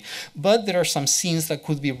story, but there are some scenes that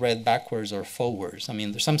could be read backwards or forwards. I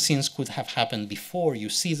mean, some scenes could have happened before you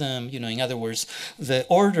see them. In other words, the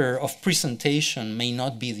order of presentation may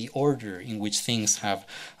not be the order in which things have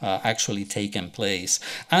actually taken place.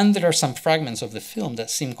 And there are some fragments of the film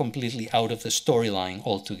that seem completely out of the storyline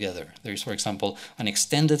altogether. There is, for example, an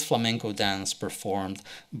extended flamenco dance performed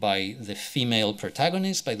by the female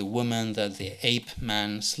protagonist, by the woman that the ape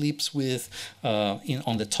man sleeps with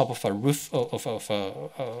on the top of a roof. This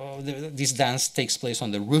dance takes place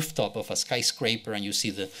on the rooftop of a skyscraper, and you see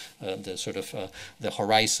the sort of the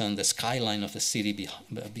horizon, the skyline of the city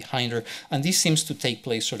behind her. And this seems to take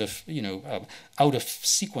place sort of out of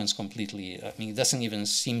sequence completely. I mean, it doesn't even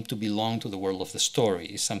seem to belong to the world of the story.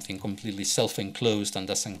 It's something completely self-enclosed and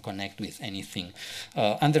doesn't connect with anything.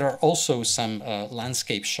 And there are also some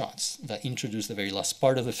landscape shots that introduce the very last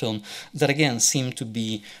part of the film that again seem to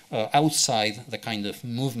be outside the kind of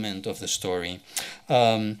movement of the story.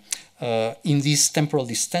 In this temporal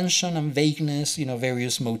distension and vagueness,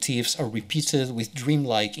 various motifs are repeated with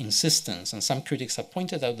dreamlike insistence. And some critics have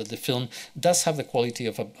pointed out that the film does have the quality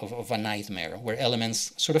of a nightmare, where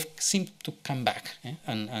elements sort of seem to come back.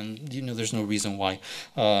 And there's no reason why.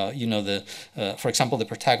 For example, the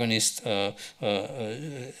protagonist,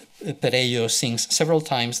 Pereio, sings several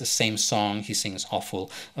times the same song. He sings awful.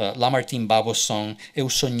 Lamartine Babo's song, Eu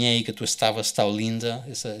sonhei que tu estavas tão linda,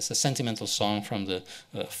 is a sentimental song from the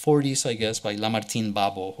 40s. I guess, by Lamartine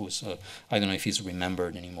Babo, who's, I don't know if he's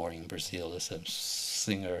remembered anymore in Brazil as a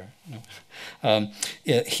singer.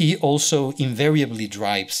 He also invariably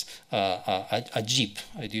drives a Jeep.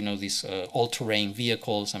 These all-terrain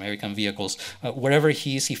vehicles, American vehicles. Wherever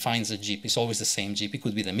he is, he finds a Jeep. It's always the same Jeep. It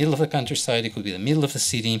could be the middle of the countryside. It could be the middle of the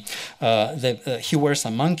city. He wears a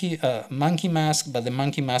monkey mask, but the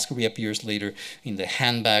monkey mask reappears later in the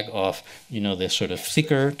handbag of, the sort of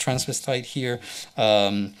thicker transvestite here.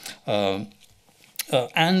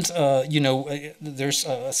 There's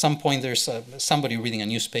at some point there's somebody reading a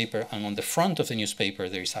newspaper, and on the front of the newspaper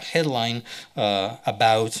there is a headline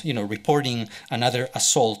about reporting another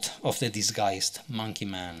assault of the disguised monkey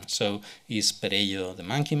man. So is Pereio the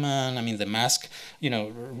monkey man? I mean, the mask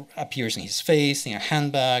appears in his face in a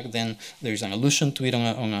handbag. Then there's an allusion to it on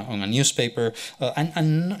a newspaper,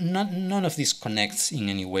 and none of this connects in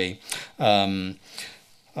any way.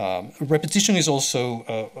 Repetition is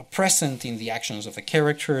also present in the actions of the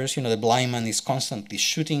characters. The blind man is constantly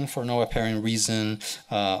shooting for no apparent reason,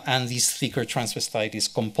 and this thicker transvestite is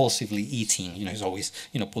compulsively eating. He's always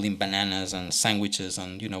pulling bananas and sandwiches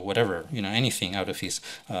and whatever, anything out of his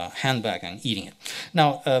handbag and eating it.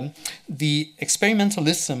 Now, the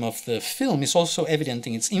experimentalism of the film is also evident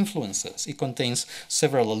in its influences. It contains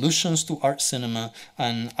several allusions to art cinema,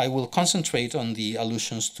 and I will concentrate on the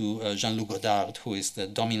allusions to Jean-Luc Godard, who is the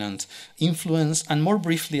dominant influence, and more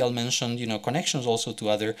briefly I'll mention connections also to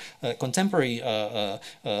other contemporary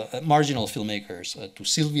marginal filmmakers, to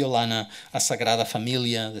Silvio Lana, A Sagrada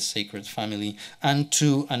Familia, The Sacred Family, and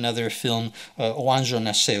to another film, O Anjo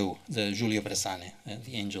Nasceu, the Giulio Bresane,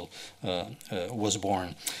 The Angel Was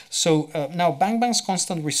Born. So now Bang Bang's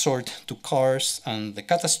constant resort to cars and the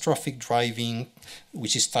catastrophic driving,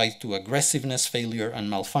 which is tied to aggressiveness, failure, and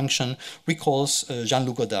malfunction, recalls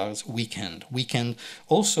Jean-Luc Godard's Weekend. Weekend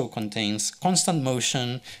also contains constant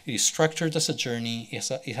motion. It is structured as a journey.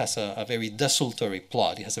 It has a very desultory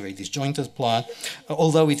plot. It has a very disjointed plot,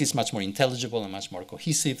 although it is much more intelligible and much more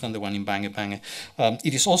cohesive than the one in Bang Bang.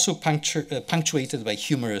 It is also punctuated by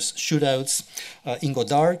humorous shootouts. In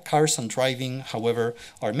Godard, cars and driving, however,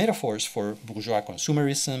 are metaphors for bourgeois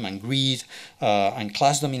consumerism and greed and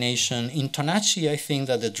class domination. In Tonacci, see, I think,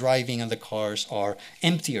 that the driving and the cars are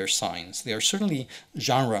emptier signs. They are certainly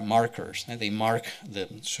genre markers. They mark the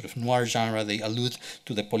sort of noir genre. They allude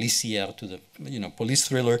to the policière, to the police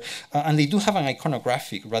thriller, and they do have an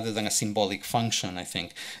iconographic rather than a symbolic function, I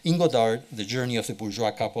think. In Godard, the journey of the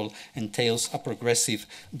bourgeois couple entails a progressive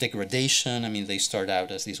degradation. I mean, they start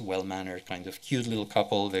out as this well-mannered, kind of cute little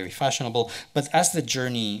couple, very fashionable, but as the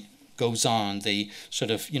journey goes on, they sort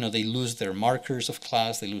of, they lose their markers of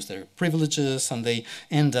class, they lose their privileges, and they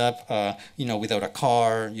end up, without a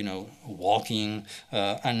car, walking,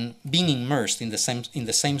 and being immersed in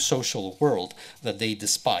the same social world that they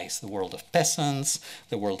despise, the world of peasants,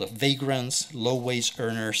 the world of vagrants, low-wage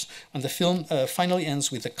earners. And the film finally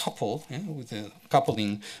ends with a couple, with the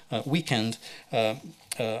coupling weekend,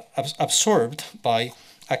 absorbed by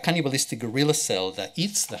a cannibalistic guerrilla cell that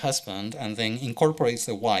eats the husband and then incorporates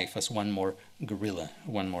the wife as one more guerrilla,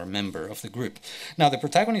 one more member of the group. Now, the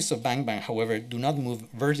protagonists of Bang Bang, however, do not move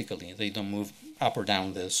vertically. They don't move up or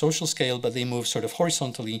down the social scale, but they move sort of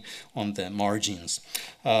horizontally on the margins.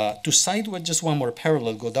 To cite with just one more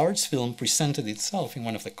parallel, Godard's film presented itself in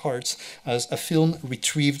one of the cards as a film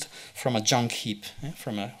retrieved from a junk heap,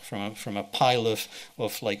 from a pile of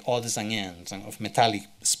like odds and ends and of metallic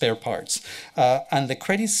spare parts. And the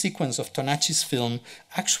credit sequence of Tonacci's film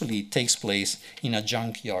actually takes place in a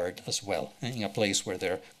junkyard as well, in a place where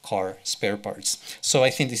there are car spare parts. So I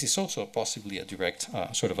think this is also possibly a direct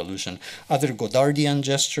sort of allusion. Other Godardian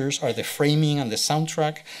gestures are the framing and the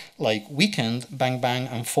soundtrack. Like Weekend, Bang Bang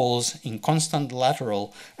unfolds in constant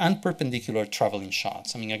lateral and perpendicular traveling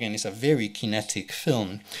shots. I mean, again, it's a very kinetic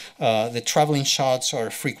film. The traveling shots are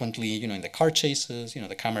frequently, in the car chases,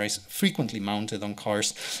 the camera is frequently mounted on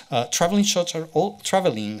cars. Traveling shots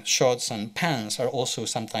and pans are also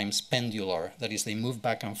sometimes pendular. That is, they move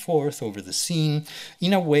back and forth over the scene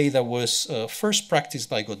in a way that was first practiced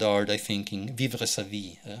by Godard, I think, in Vivre sa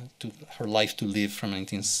vie, Her Life to Live from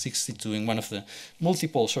 1962, in one of the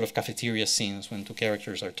multiple sort of cafeteria scenes when two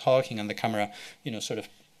characters are talking and the camera, sort of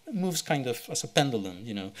moves kind of as a pendulum,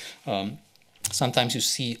 Sometimes you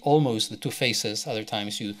see almost the two faces. Other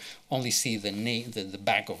times you only see the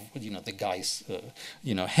back of the guy's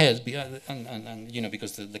head, and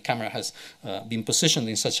because the camera has been positioned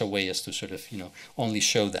in such a way as to sort of only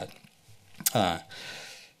show that.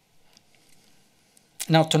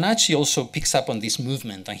 Now, Tonacci also picks up on this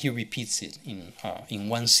movement, and he repeats it in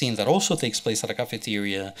one scene that also takes place at a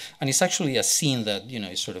cafeteria, and it's actually a scene that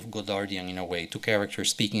is sort of Godardian in a way. Two characters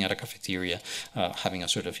speaking at a cafeteria, having a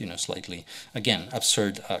sort of slightly, again,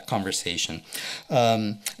 absurd conversation.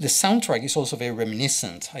 The soundtrack is also very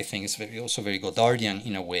reminiscent. I think it's also very Godardian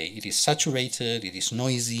in a way. It is saturated, it is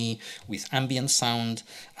noisy, with ambient sound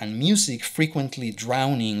and music frequently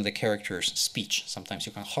drowning the characters' speech. Sometimes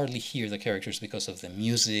you can hardly hear the characters because of the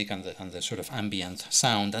music and the sort of ambient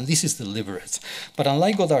sound, and this is deliberate. But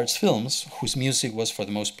unlike Godard's films, whose music was for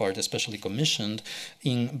the most part especially commissioned,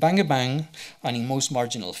 in Bang Bang and in most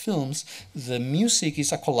marginal films, the music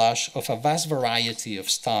is a collage of a vast variety of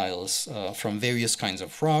styles, from various kinds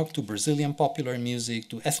of rock to Brazilian popular music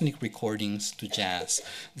to ethnic recordings to jazz.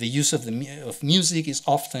 The use of music is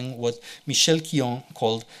often what Michel Quillon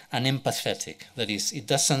called an empathetic. That is, it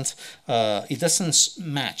doesn't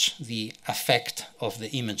match the affect of the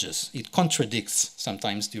images. It contradicts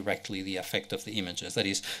sometimes directly the effect of the images. That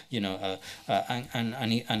is,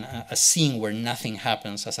 a scene where nothing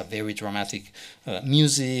happens has a very dramatic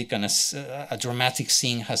music, and a dramatic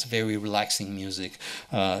scene has very relaxing music.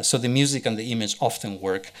 So the music and the image often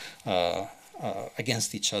work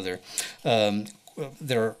against each other.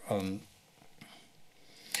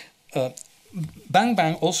 Bang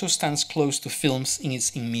Bang also stands close to films in its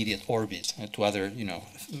immediate orbit, to other,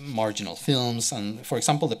 marginal films. And, for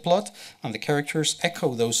example, the plot and the characters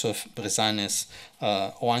echo those of Bresane's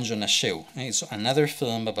O Anjo Nasceu. It's another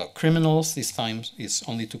film about criminals. This time it's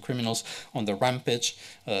only two criminals on the rampage,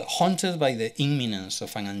 haunted by the imminence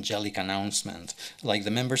of an angelic announcement. Like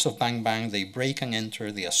the members of Bang Bang, they break and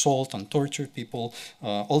enter, they assault and torture people,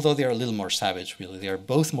 although they are a little more savage, really. They are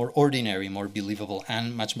both more ordinary, more believable,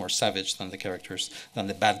 and much more savage than the characters, than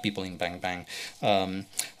the bad people in Bang Bang.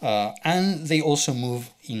 And they also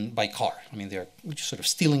move by car. I mean, they're sort of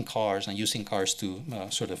stealing cars and using cars to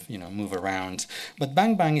move around. But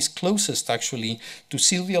Bang Bang is closest, actually, to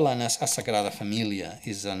Silvio Lana's A Sagrada Familia.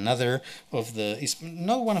 Is another of is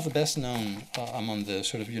not one of the best known among the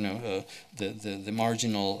sort of the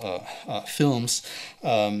marginal films.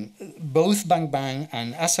 Both Bang Bang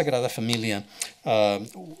and A Sagrada Familia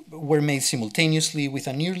were made simultaneously with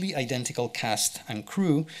a nearly identical cast and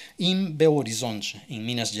crew in Belo Horizonte, in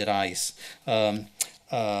Minas Gerais.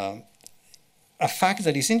 a fact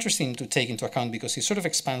that is interesting to take into account because it sort of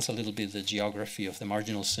expands a little bit the geography of the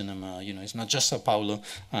marginal cinema. You know, it's not just Sao Paulo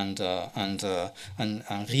and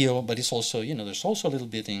Rio, but it's also, you know, there's also a little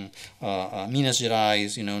bit in Minas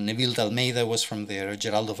Gerais. You know, Neville de Almeida was from there.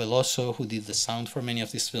 Geraldo Veloso, who did the sound for many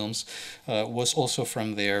of these films, was also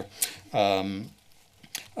from there.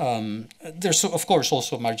 There's of course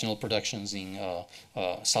also marginal productions in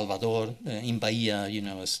Salvador, in Bahia. You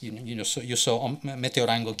know, as so you saw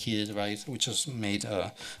Meteorango Kid, right, which was made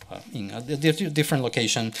in a different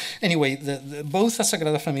location. Anyway, both A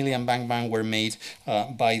Sagrada Familia and Bang Bang were made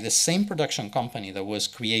by the same production company that was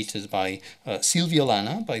created by Silvio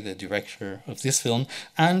Lana, by the director of this film,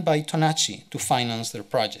 and by Tonacci to finance their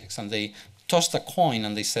projects, and they tossed a coin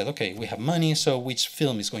and they said, okay, we have money, so which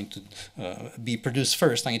film is going to be produced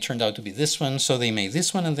first? And it turned out to be this one, so they made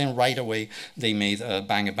this one, and then right away they made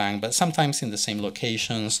Bang Bang, but sometimes in the same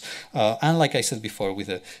locations, and like I said before, with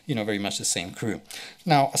very much the same crew.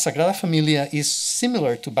 Now, A Sagrada Familia is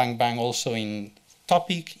similar to Bang Bang also in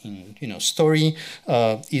topic, in story.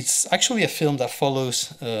 It's actually a film that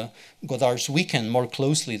follows Godard's Weekend more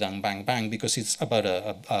closely than Bang Bang, because it's about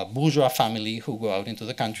a bourgeois family who go out into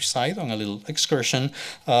the countryside on a little excursion,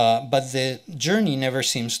 but the journey never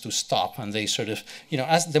seems to stop, and they sort of,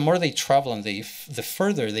 as the more they travel and the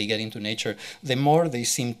further they get into nature, the more they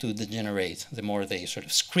seem to degenerate, the more they sort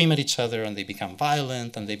of scream at each other, and they become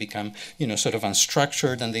violent, and they become, sort of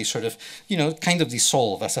unstructured, and they sort of, kind of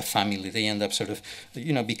dissolve as a family. They end up sort of,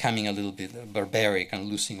 becoming a little bit barbaric and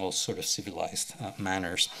losing all sort of civilized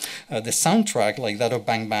manners. The soundtrack, like that of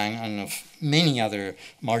Bang Bang and of many other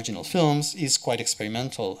marginal films, is quite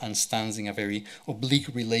experimental and stands in a very oblique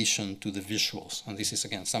relation to the visuals. And this is,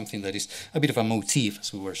 again, something that is a bit of a motif,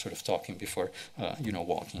 as we were sort of talking before,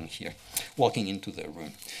 walking into the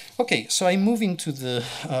room. Okay, so I move into the,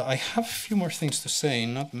 I have a few more things to say,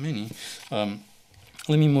 not many. Let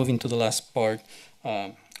me move into the last part,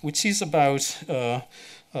 which is about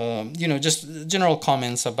just general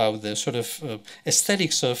comments about the sort of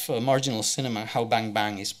aesthetics of marginal cinema, how Bang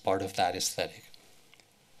Bang is part of that aesthetic.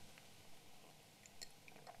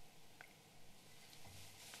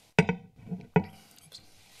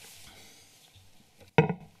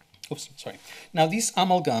 Oops, sorry. Now, this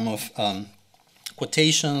amalgam of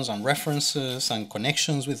quotations and references and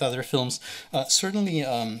connections with other films certainly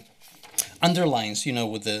underlines,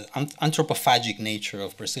 with the anthropophagic nature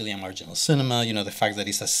of Brazilian marginal cinema, the fact that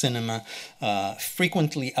it's a cinema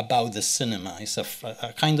frequently about the cinema. It's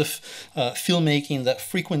a kind of filmmaking that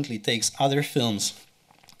frequently takes other films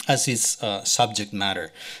as its subject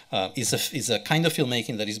matter. Is a kind of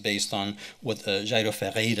filmmaking that is based on what Jairo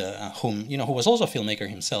Ferreira, whom who was also a filmmaker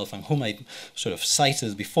himself and whom I sort of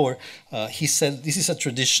cited before, he said this is a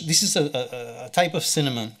tradition. This is a type of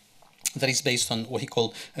cinema that is based on what he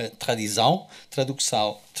called tradição,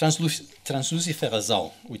 tradução,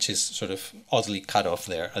 transluciferação, which is sort of oddly cut off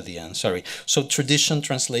there at the end, sorry. So tradition,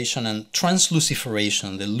 translation, and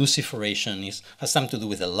transluciferation. The luciferation has something to do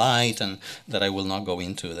with the light, and that I will not go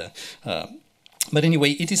into. But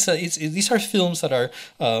anyway, these are films that are,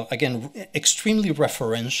 again, extremely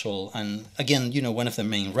referential. And again, one of the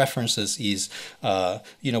main references is, what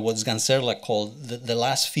Sganserla called the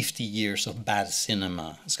last 50 years of bad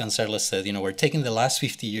cinema. Sganserla said, we're taking the last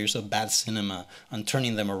 50 years of bad cinema and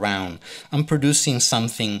turning them around and producing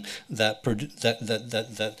something that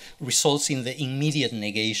results in the immediate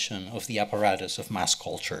negation of the apparatus of mass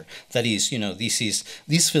culture. That is,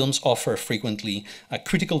 these films offer frequently a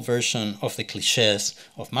critical version of the cliché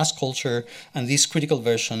of mass culture, and this critical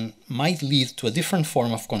version might lead to a different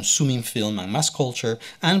form of consuming film and mass culture,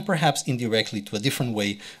 and perhaps indirectly to a different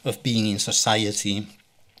way of being in society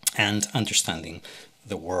and understanding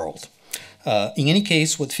the world. In any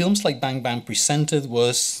case, what films like Bang Bang presented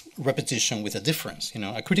was repetition with a difference,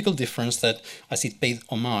 a critical difference that, as it paid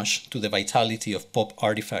homage to the vitality of pop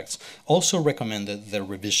artifacts, also recommended their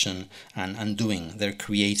revision and undoing, their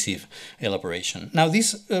creative elaboration. Now,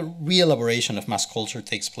 this re-elaboration of mass culture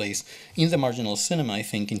takes place in the marginal cinema, I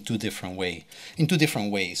think, in two different ways.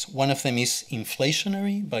 One of them is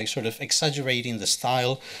inflationary, by sort of exaggerating the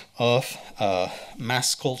style of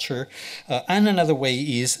mass culture, and another way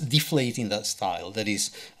is deflating that style, that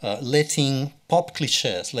is, letting pop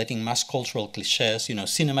cliches, letting mass cultural cliches,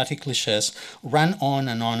 cinematic cliches, run on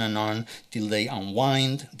and on and on till they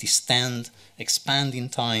unwind, distend, expand in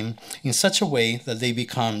time in such a way that they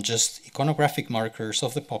become just iconographic markers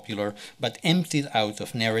of the popular, but emptied out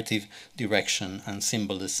of narrative, direction, and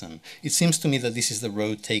symbolism. It seems to me that this is the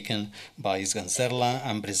road taken by Sganzerla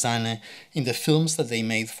and Brezane in the films that they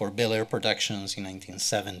made for Bel Air Productions in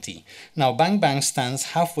 1970. Now, Bang Bang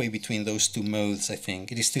stands halfway between those two modes, I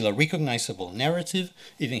think. It is still a recognizable narrative,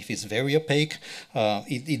 even if it's very opaque.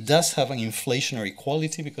 It does have an inflationary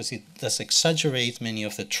quality because it does exaggerate many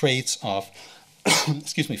of the traits of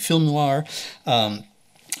excuse me, film noir,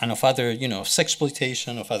 and of other,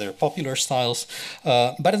 sexploitation, of other popular styles.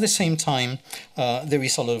 But at the same time, there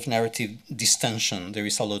is a lot of narrative distension. There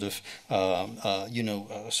is a lot of,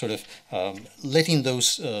 letting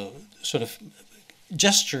those sort of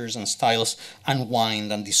gestures and styles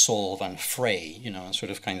unwind and dissolve and fray, and sort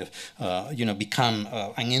of kind of, become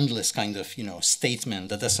an endless kind of, statement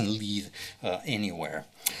that doesn't lead anywhere.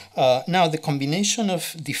 Now, the combination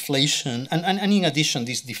of deflation, and in addition,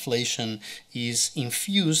 this deflation is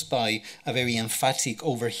infused by a very emphatic,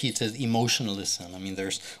 overheated emotionalism. I mean,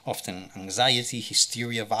 there's often anxiety,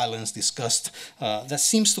 hysteria, violence, disgust that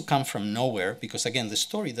seems to come from nowhere because, again, the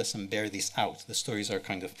story doesn't bear this out. The stories are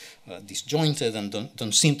kind of disjointed and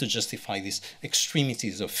don't seem to justify these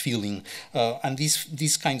extremities of feeling. And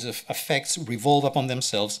these kinds of effects revolve upon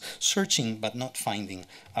themselves, searching but not finding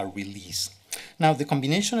a release. Now, the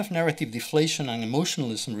combination of narrative deflation and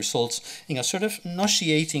emotionalism results in a sort of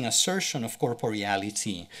nauseating assertion of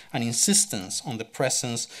corporeality, an insistence on the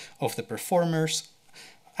presence of the performers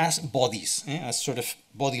as bodies, as sort of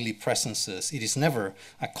bodily presences. It is never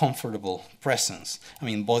a comfortable presence. I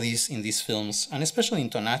mean, bodies in these films, and especially in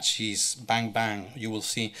Tonacci's Bang Bang, you will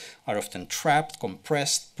see are often trapped,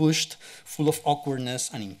 compressed, pushed, full of awkwardness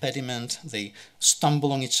and impediment. They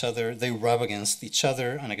stumble on each other, they rub against each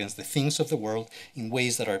other and against the things of the world in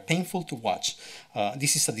ways that are painful to watch.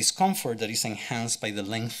 This is a discomfort that is enhanced by the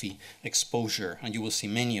lengthy exposure, and you will see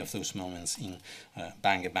many of those moments in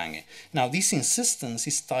Bang Bang. Now, this insistence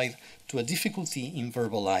is tied to a difficulty in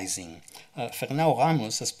verbalizing. Fernão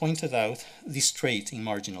Ramos has pointed out this trait in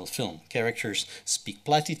marginal film. Characters speak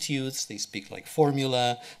platitudes, they speak like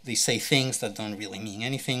formula, they say things that don't really mean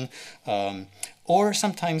anything, or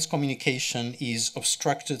sometimes communication is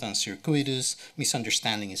obstructed and circuitous,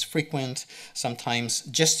 misunderstanding is frequent, sometimes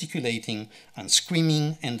gesticulating and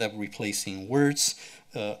screaming end up replacing words,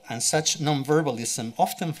 and such non-verbalism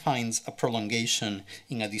often finds a prolongation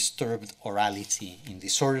in a disturbed orality, in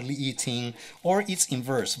disorderly eating, or its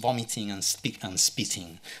inverse, vomiting and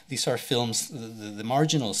spitting. These are films, the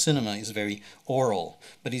marginal cinema is very oral,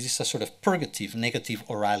 but it is a sort of purgative, negative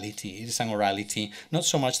orality. It is an orality not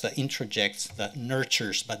so much that introjects, that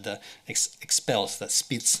nurtures, but that expels, that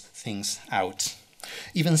spits things out.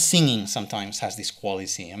 Even singing sometimes has this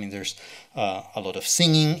quality. I mean, there's a lot of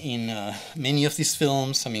singing in many of these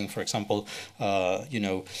films. I mean, for example, Se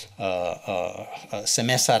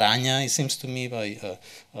me araña, it seems to me, by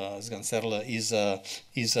Sganzerla, is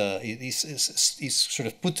sort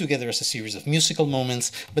of put together as a series of musical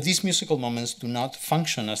moments, but these musical moments do not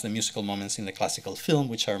function as the musical moments in the classical film,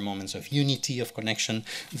 which are moments of unity, of connection.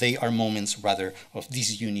 They are moments, rather, of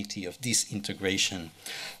disunity, of disintegration.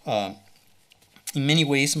 In many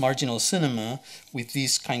ways, marginal cinema, with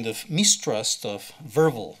this kind of mistrust of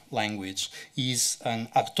verbal language, is an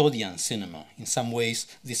Artauddian cinema. In some ways,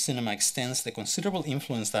 this cinema extends the considerable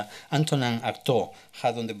influence that Antonin Artaud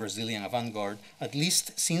had on the Brazilian avant-garde, at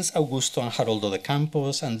least since Augusto and Haroldo de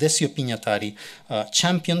Campos and Decio Pignatari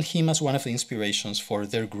championed him as one of the inspirations for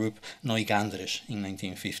their group Neugandres in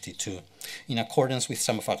 1952. In accordance with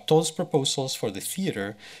some of Artaud's proposals for the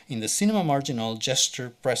theater, in the cinema marginal,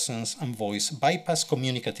 gesture, presence, and voice bypass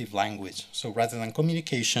communicative language. So rather than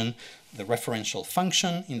communication, the referential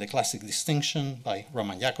function in the classic distinction by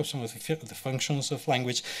Roman Jakobson of the functions of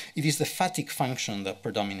language, it is the phatic function that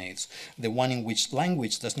predominates, the one in which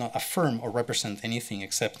language does not affirm or represent anything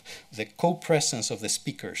except the co-presence of the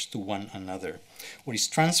speakers to one another. What is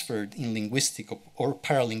transferred in linguistic or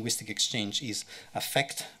paralinguistic exchange is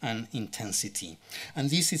affect and intensity. And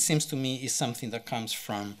this, it seems to me, is something that comes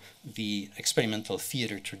from the experimental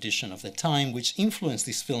theater tradition of the time, which influenced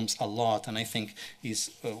these films a lot, and I think is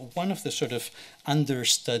one of the sort of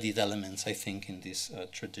understudied elements, I think, in this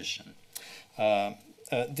tradition.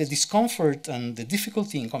 The discomfort and the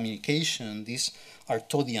difficulty in communication, this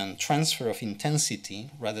Artauddian transfer of intensity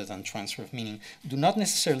rather than transfer of meaning, do not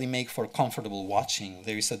necessarily make for comfortable watching.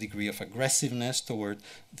 There is a degree of aggressiveness toward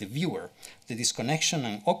the viewer. The disconnection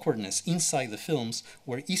and awkwardness inside the films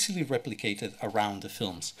were easily replicated around the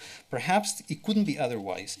films. Perhaps it couldn't be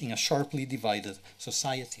otherwise in a sharply divided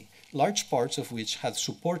society, large parts of which had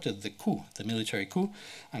supported the coup, the military coup,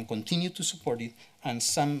 and continued to support it, and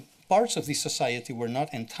some parts of this society were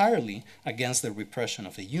not entirely against the repression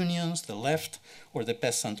of the unions, the left, or the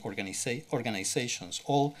peasant organizations,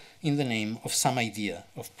 all in the name of some idea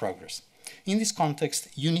of progress. In this context,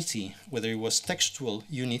 unity, whether it was textual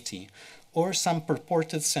unity or some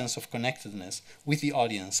purported sense of connectedness with the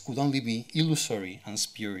audience, could only be illusory and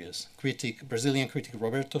spurious. Brazilian critic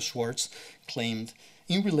Roberto Schwartz claimed,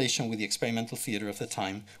 in relation with the experimental theater of the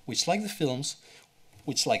time, which like the films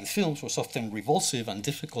was often revulsive and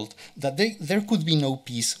difficult, that there could be no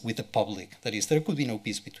peace with the public. That is, there could be no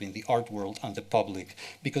peace between the art world and the public,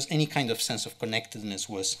 because any kind of sense of connectedness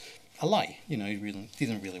was a lie. You know, it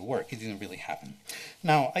didn't really work. It didn't really happen.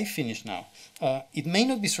 Now, I finish now. It may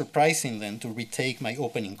not be surprising then to retake my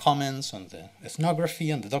opening comments on the ethnography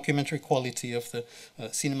and the documentary quality of the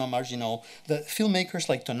cinema marginal, that filmmakers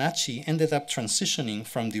like Tonacci ended up transitioning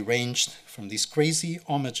from these crazy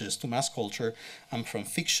homages to mass culture and from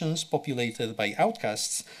fictions populated by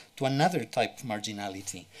outcasts to another type of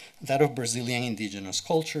marginality, that of Brazilian indigenous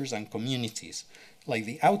cultures and communities. Like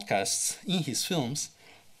the outcasts in his films,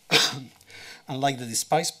 unlike the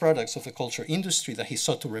despised products of the culture industry that he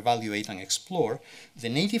sought to reevaluate and explore, the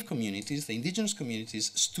native communities, the indigenous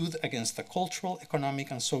communities, stood against the cultural,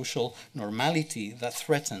 economic, and social normality that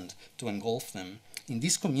threatened to engulf them. In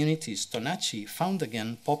these communities, Tonacci found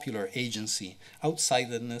again popular agency,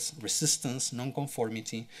 outsidedness, resistance,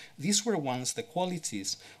 nonconformity. These were once the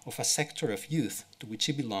qualities of a sector of youth to which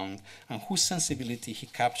he belonged and whose sensibility he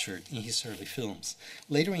captured in his early films.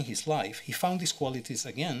 Later in his life, he found these qualities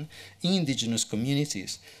again in indigenous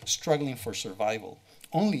communities, struggling for survival.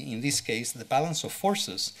 Only in this case, the balance of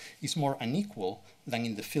forces is more unequal than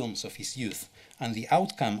in the films of his youth, and the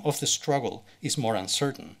outcome of the struggle is more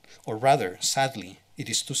uncertain, or rather, sadly, it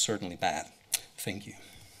is too certainly bad. Thank you.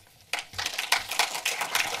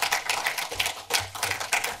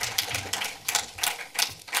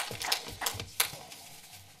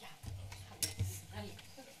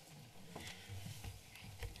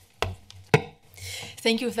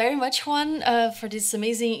 Thank you very much, Juan, for this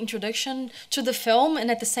amazing introduction to the film, and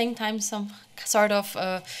at the same time some sort of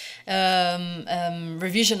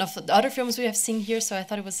revision of the other films we have seen here. So I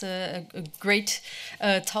thought it was a great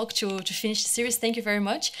talk to finish the series. Thank you very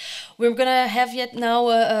much. We're gonna have yet now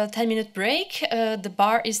a 10-minute break. The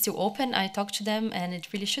bar is still open. I talked to them, and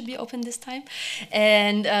it really should be open this time.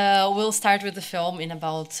 And we'll start with the film in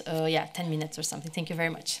about 10 minutes or something. Thank you very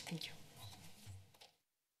much. Thank you.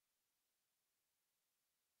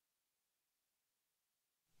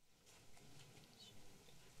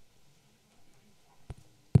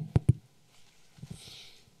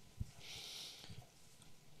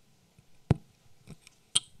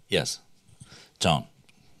 Yes. John,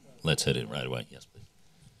 let's hit it right away. Yes, please.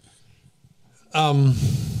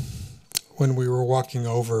 When we were walking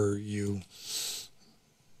over, you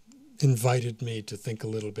invited me to think a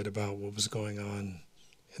little bit about what was going on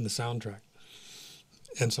in the soundtrack.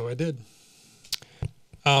 And so I did.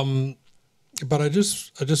 But I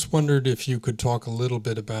just wondered if you could talk a little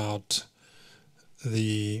bit about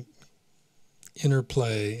the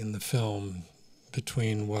interplay in the film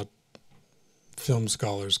between what film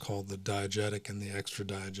scholars call the diegetic and the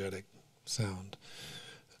extra-diegetic sound.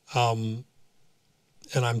 And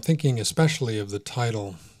I'm thinking especially of the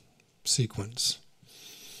title sequence,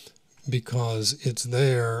 because it's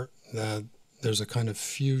there that there's a kind of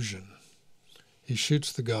fusion. He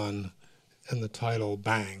shoots the gun and the title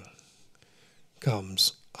bang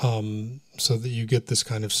comes, so that you get this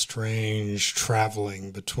kind of strange traveling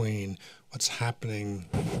between what's happening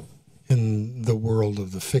in the world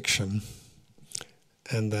of the fiction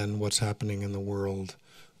and then what's happening in the world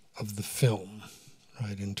of the film,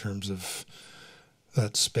 right, in terms of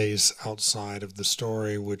that space outside of the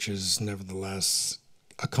story, which is nevertheless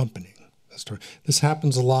accompanying the story. This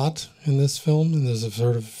happens a lot in this film, and there's a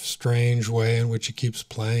sort of strange way in which he keeps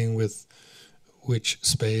playing with which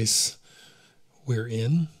space we're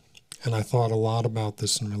in. And I thought a lot about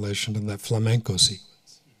this in relation to that flamenco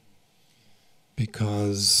sequence,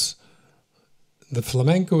 because the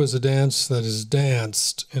flamenco is a dance that is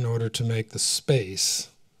danced in order to make the space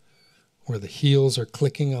where the heels are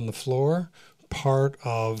clicking on the floor part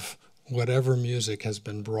of whatever music has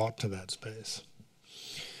been brought to that space.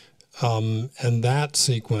 And that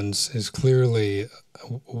sequence is clearly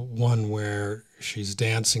one where she's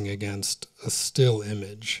dancing against a still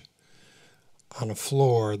image on a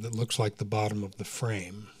floor that looks like the bottom of the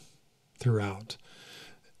frame throughout,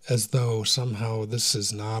 as though somehow this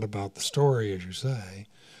is not about the story, as you say,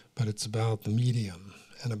 but it's about the medium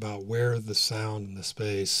and about where the sound and the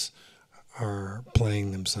space are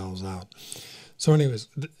playing themselves out. So anyways,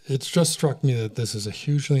 it's just struck me that this is a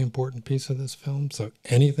hugely important piece of this film. So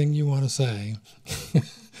anything you want to say,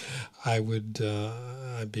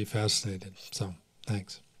 I'd be fascinated. So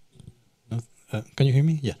thanks. Can you hear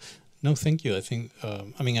me? Yeah. No, thank you. I think,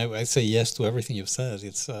 I say yes to everything you've said.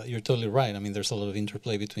 It's you're totally right. I mean, there's a lot of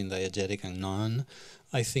interplay between diegetic and non.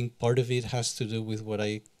 I think part of it has to do with what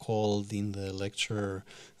I called in the lecture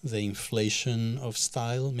the inflation of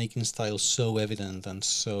style, making style so evident and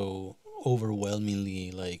so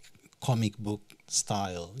overwhelmingly like comic book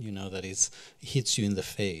style, you know, that it hits you in the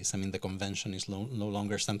face. I mean, the convention is no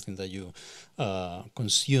longer something that you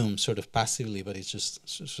consume sort of passively, but it just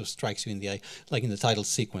strikes you in the eye, like in the title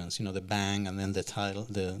sequence, you know, the bang and then the title,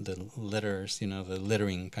 the letters, you know, the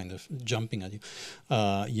lettering kind of jumping at you.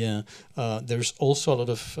 There's also a lot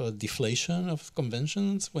of deflation of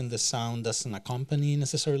conventions when the sound doesn't accompany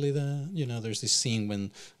necessarily the, you know, there's this scene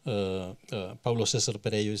when Paulo César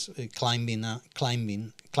Perello is climbing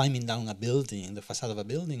down a building, the facade of a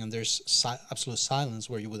building, and there's absolute silence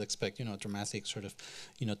where you would expect, you know, a dramatic sort of,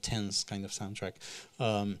 you know, tense kind of soundtrack.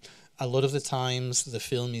 A lot of the times the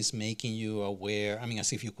film is making you aware, I mean,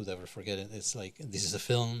 as if you could ever forget it. It's like, this is a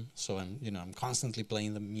film, so I'm constantly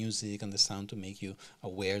playing the music and the sound to make you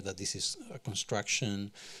aware that this is a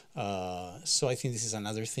construction. So I think this is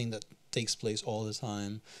another thing that takes place all the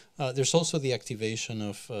time. There's also the activation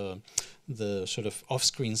of the sort of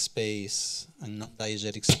off-screen space and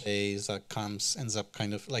non-diegetic space that ends up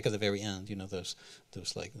kind of like at the very end, you know, those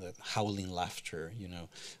like that howling laughter, you know,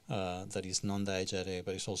 that is non-diegetic,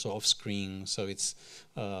 but it's also off-screen, so it's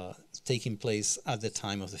taking place at the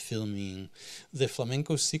time of the filming. The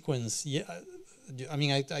flamenco sequence, yeah, I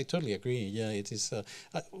mean, I totally agree. Yeah, it is.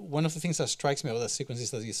 One of the things that strikes me about that sequence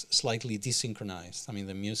is that it's slightly desynchronized. I mean,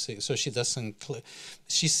 the music. So she doesn't.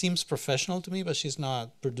 She seems professional to me, but she's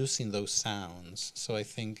not producing those sounds. So I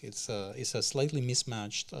think it's a slightly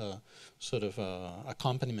mismatched sort of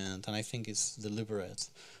accompaniment, and I think it's deliberate.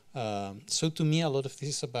 So to me, a lot of this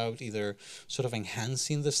is about either sort of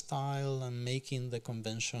enhancing the style and making the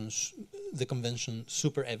convention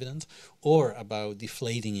super evident, or about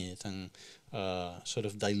deflating it and sort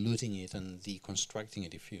of diluting it and deconstructing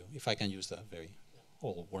it, if I can use that very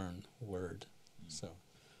all-worn word. So,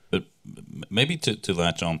 but maybe to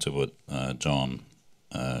latch on to what John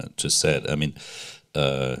just said. I mean,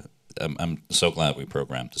 I'm so glad we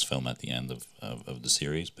programmed this film at the end of the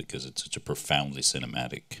series, because it's such a profoundly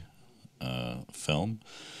cinematic film.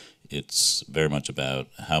 It's very much about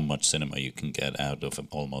how much cinema you can get out of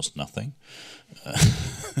almost nothing,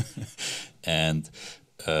 and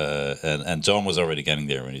John was already getting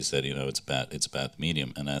there when he said, you know, it's about the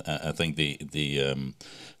medium, and I think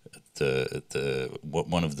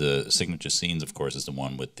one of the signature scenes, of course, is the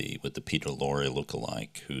one with the Peter Lorre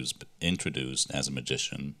lookalike, who's introduced as a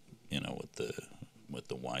magician, you know, with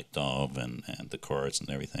the white dove and the chorus and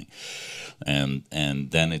everything, and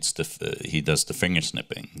then it's he does the finger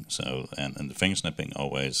snipping. So and the finger snipping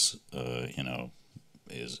always, you know,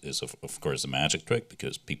 is of course a magic trick,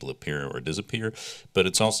 because people appear or disappear, but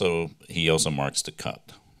it's also, he also marks the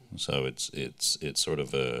cut. So it's sort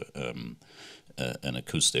of an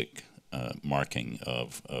acoustic marking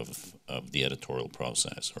of the editorial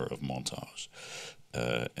process, or of montage.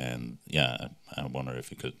 And yeah, I wonder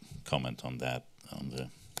if you could comment on that, on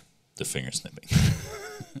the finger snipping.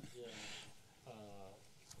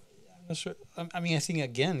 Sure. I mean, I think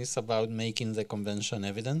again, it's about making the convention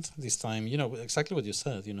evident. This time, you know, exactly what you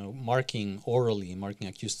said. You know, marking orally, marking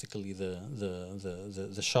acoustically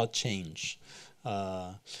the shot change.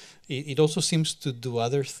 It also seems to do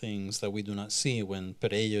other things that we do not see. When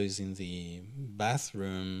Perello is in the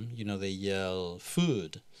bathroom, you know, they yell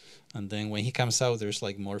food. And then when he comes out, there's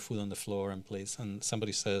like more food on the floor and plates, and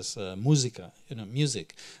somebody says musica, you know,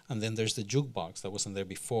 music. And then there's the jukebox that wasn't there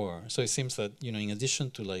before. So it seems that, you know, in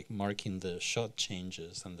addition to like marking the shot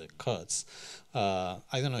changes and the cuts, I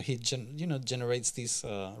don't know, he generates this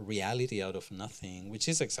reality out of nothing, which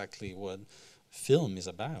is exactly what film is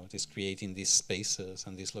about, is creating these spaces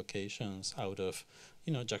and these locations out of,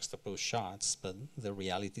 you know, juxtaposed shots, but the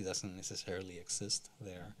reality doesn't necessarily exist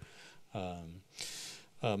there.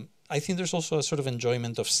 I think there's also a sort of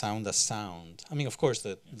enjoyment of sound as sound. I mean, of course,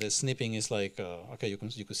 the snipping is like okay, you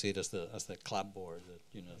could see it as the clapboard that,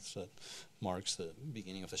 you know, that marks the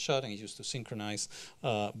beginning of the shot and it's used to synchronize.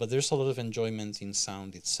 But there's a lot of enjoyment in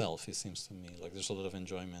sound itself. It seems to me like there's a lot of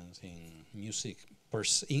enjoyment in music,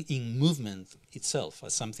 in movement itself,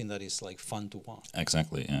 as something that is like fun to watch.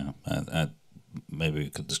 Exactly. Yeah. Maybe we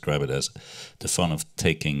could describe it as the fun of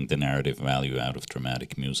taking the narrative value out of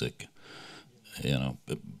dramatic music. You know,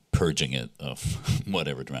 purging it of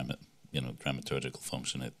whatever dramaturgical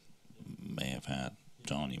function it may have had.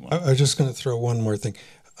 John, you want? I was just going to throw one more thing.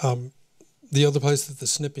 The other place that the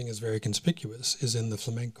snipping is very conspicuous is in the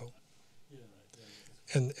flamenco.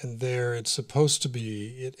 And there it's supposed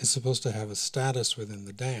to have a status within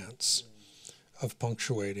the dance of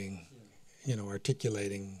punctuating,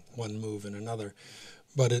 articulating one move in another.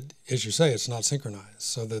 But it, as you say, it's not synchronized,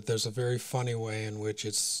 so that there's a very funny way in which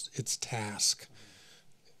its task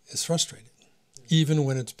is frustrated, even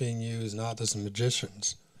when it's being used not as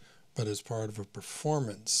magicians, but as part of a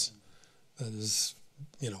performance that is,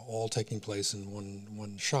 all taking place in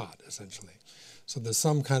one shot, essentially. So there's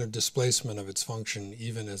some kind of displacement of its function,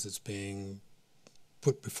 even as it's being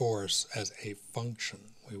put before us as a function.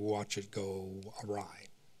 We watch it go awry,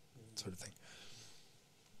 sort of thing.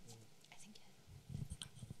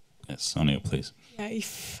 Yes, Sonia, please. Yeah,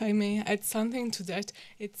 if I may add something to that,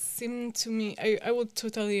 it seemed to me, I would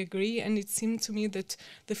totally agree, and it seemed to me that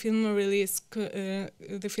the film really is,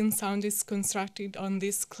 the film sound is constructed on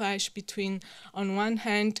this clash between, on one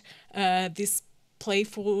hand, this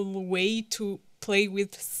playful way to play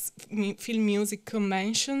with film music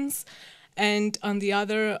conventions, and on the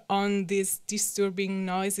other, on these disturbing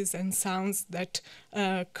noises and sounds that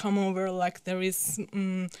come over, like there is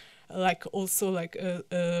like also like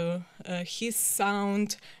his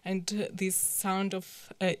sound and this sound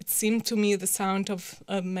of it seemed to me the sound of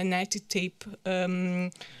a magnetic tape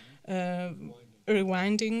rewinding.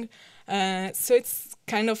 So it's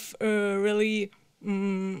kind of really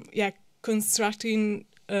constructing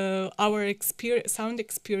our sound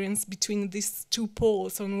experience between these two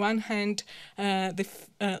poles. On one hand,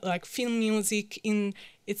 like film music in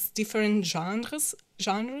its different genres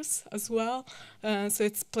as well. So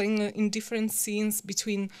it's playing in different scenes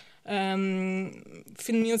between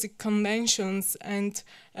film music conventions and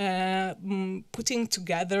putting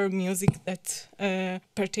together music that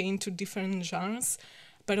pertain to different genres,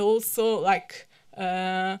 but also like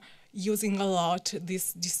using a lot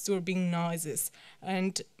these disturbing noises.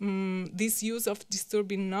 And this use of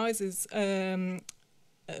disturbing noises,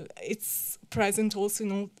 it's present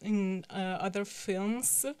also in other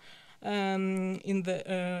films. In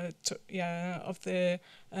the of the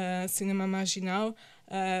cinema marginal,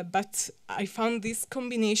 but I found this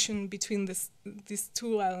combination between these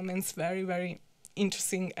two elements very, very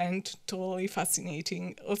interesting and totally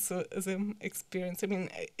fascinating. Also as an experience, I mean,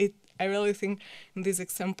 I really think in these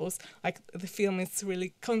examples, like the film is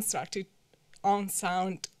really constructed on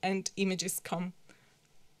sound, and images come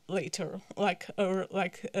later,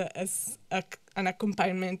 as an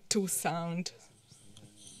accompaniment to sound.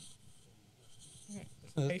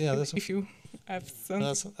 If you have some.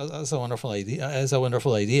 That's a wonderful idea. It's a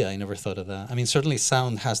wonderful idea. I never thought of that. I mean, certainly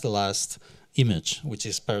sound has the last image, which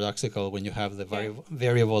is paradoxical when you have the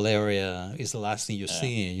variable area is the last thing you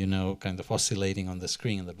see, kind of oscillating on the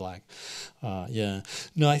screen in the black.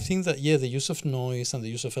 No, I think that, the use of noise and the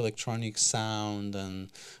use of electronic sound,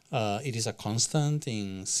 and it is a constant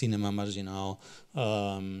in cinema marginal.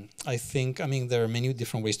 I think, there are many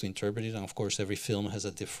different ways to interpret it, and of course every film has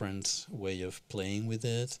a different way of playing with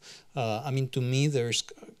it. To me, there's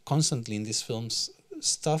constantly in these films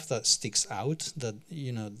stuff that sticks out, that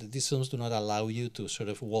these films do not allow you to sort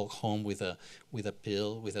of walk home with a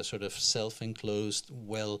pill, with a sort of self-enclosed,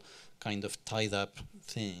 well kind of tied up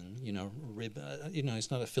thing, it's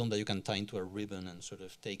not a film that you can tie into a ribbon and sort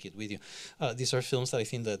of take it with you. These are films that I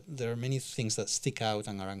think that there are many things that stick out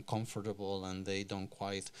and are uncomfortable and they don't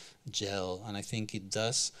quite gel, and I think it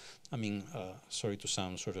does. Sorry to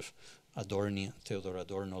sound sort of Theodor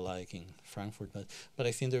Adorno-like in Frankfurt, but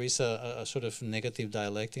I think there is a sort of negative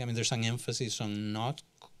dialectic. There's an emphasis on not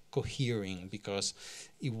cohering because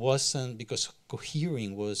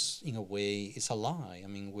cohering was, in a way, it's a lie.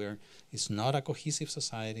 It's not a cohesive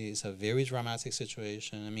society. It's a very dramatic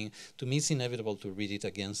situation. To me, it's inevitable to read it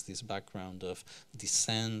against this background of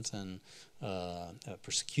dissent and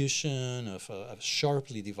persecution of a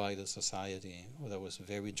sharply divided society that was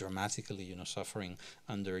very dramatically, suffering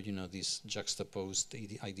under, these juxtaposed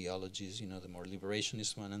ideologies, the more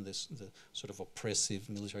liberationist one and the sort of oppressive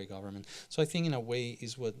military government. So I think, in a way,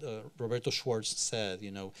 is what Roberto Schwartz said,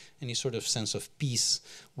 any sort of sense of peace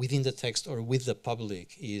within the text or with the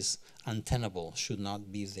public is untenable, should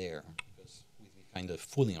not be there, because we'd be kind of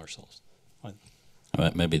fooling ourselves. Right.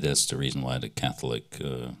 Maybe that's the reason why the Catholic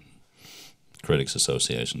Critics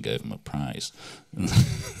Association gave him a prize.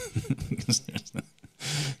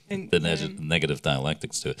 The negative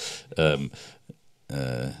dialectics to it.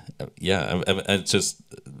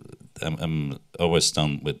 I'm always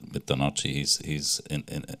stunned with Tonacci.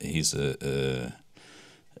 He's a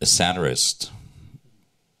satirist,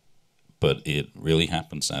 but it really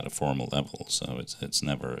happens at a formal level. So it's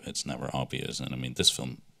never obvious. And I mean, this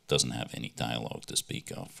film doesn't have any dialogue to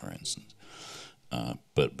speak of, for instance.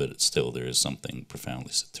 But it's still, there is something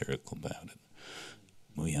profoundly satirical about it.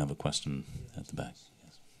 We have a question at the back.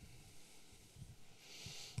 Yes.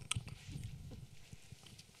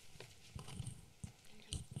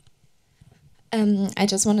 I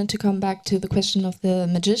just wanted to come back to the question of the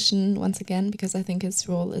magician once again, because I think his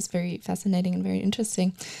role is very fascinating and very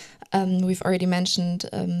interesting. We've already mentioned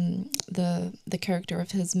the character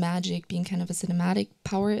of his magic being kind of a cinematic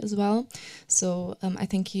power as well. So I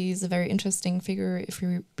think he's a very interesting figure if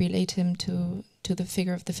we relate him to the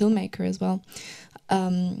figure of the filmmaker as well.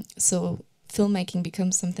 So filmmaking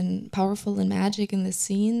becomes something powerful and magic in this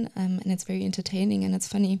scene, and it's very entertaining and it's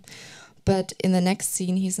funny. But in the next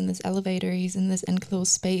scene, he's in this elevator, he's in this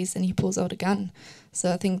enclosed space, and he pulls out a gun.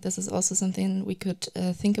 So I think this is also something we could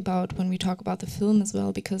think about when we talk about the film as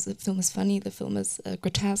well, because the film is funny, the film is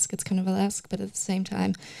grotesque, it's carnivalesque, but at the same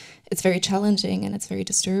time, it's very challenging and it's very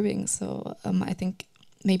disturbing. So I think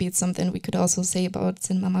maybe it's something we could also say about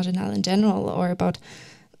cinema marginal in general, or about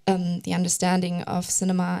the understanding of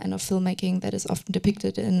cinema and of filmmaking that is often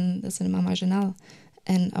depicted in the cinema marginal.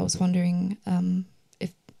 And I was wondering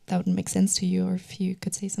that would make sense to you, or if you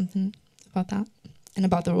could say something about that and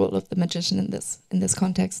about the role of the magician in this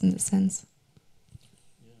context, in this sense.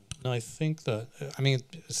 No, I think that, I mean,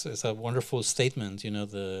 it's a wonderful statement, you know,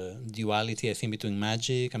 the duality, I think, between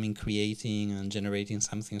magic, I mean, creating and generating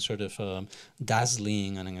something sort of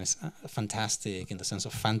dazzling and fantastic in the sense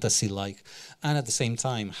of fantasy-like, and at the same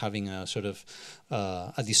time having a sort of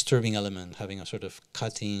a disturbing element, having a sort of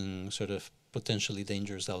cutting, sort of potentially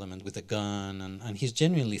dangerous element with a gun, and he's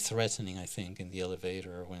genuinely threatening, I think, in the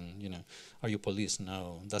elevator when, you know, are you police?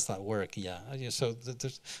 No. Does that work? Yeah. So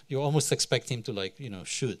you almost expect him to, like, you know,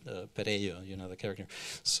 shoot Pereyo, you know, the character.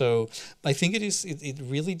 So I think it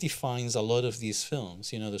really defines a lot of these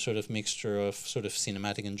films, you know, the sort of mixture of sort of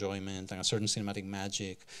cinematic enjoyment and a certain cinematic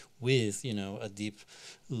magic with, you know, a deep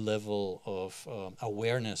level of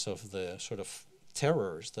awareness of the sort of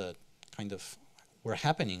terrors that kind of were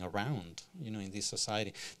happening around, you know, in this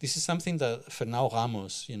society. This is something that Fernão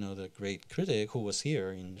Ramos, you know, the great critic who was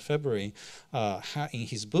here in February, in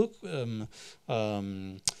his book,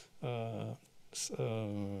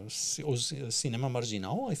 Cinema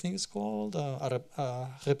Marginal, I think it's called, a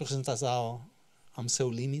representação am seu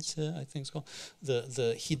limite, I think it's called.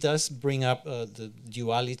 He does bring up the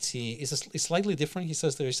duality. It's slightly different. He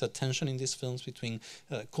says there is a tension in these films between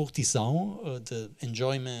courtisan, the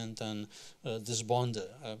enjoyment, and desbonde,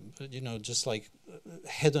 you know, just like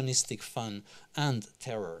hedonistic fun and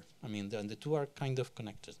terror. I mean, and the two are kind of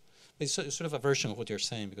connected. It's sort of a version of what you're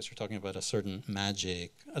saying, because you're talking about a certain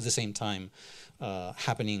magic at the same time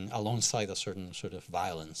happening alongside a certain sort of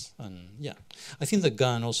violence. And yeah, I think the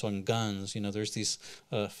gun also, on guns, you know, there's this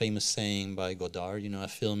famous saying by Godard, you know, a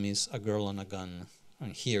film is a girl on a gun.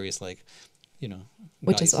 And here is like, you know,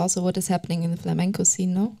 which guys. is also what is happening in the flamenco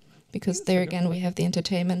scene, no? Because there again, we have the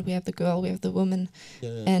entertainment, we have the girl, we have the woman,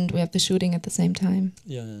 and we have the shooting at the same time.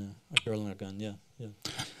 Yeah, a girl on a gun, yeah.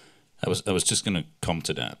 I was just going to come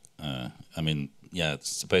to that. I mean, yeah,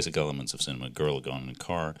 it's the basic elements of cinema: girl, gun, and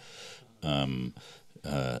car.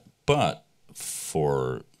 But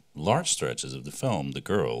for large stretches of the film, the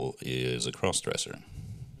girl is a cross-dresser.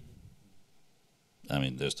 I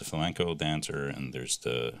mean, there's the flamenco dancer, and there's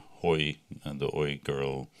the oi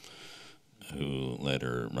girl, who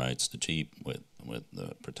later rides the jeep with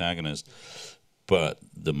the protagonist. But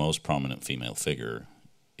the most prominent female figure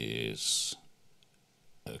is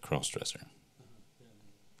a cross-dresser.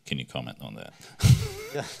 Can you comment on that?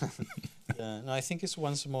 No, I think it's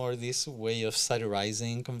once more this way of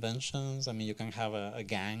satirizing conventions. I mean, you can have a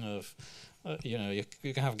gang of, you know,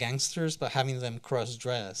 you can have gangsters, but having them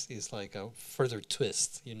cross-dress is like a further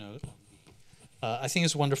twist, you know. I think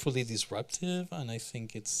it's wonderfully disruptive, and I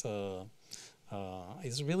think it's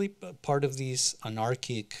really part of this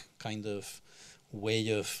anarchic kind of way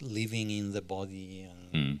of living in the body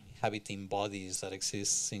and inhabiting bodies that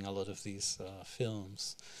exists in a lot of these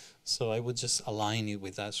films. So I would just align it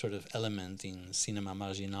with that sort of element in cinema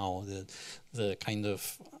marginal, the kind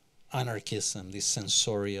of anarchism, this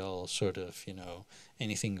sensorial sort of, you know,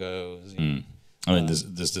 anything goes. I mean,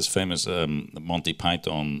 there's this famous Monty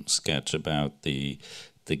Python sketch about the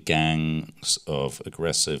gangs of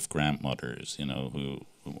aggressive grandmothers, you know, who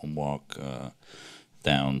walk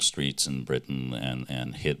down streets in Britain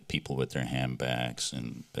and hit people with their handbags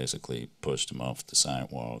and basically push them off the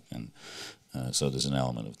sidewalk, and so there's an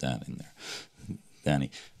element of that in there. Danny?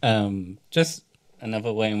 Just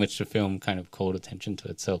another way in which the film kind of called attention to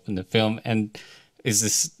itself in the film, and is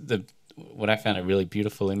this what I found a really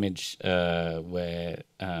beautiful image where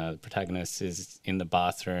the protagonist is in the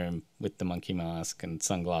bathroom with the monkey mask and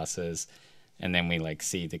sunglasses, and then we like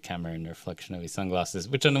see the camera in the reflection of his sunglasses,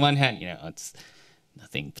 which on the one hand, you know, it's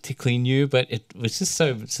nothing particularly new, but it was just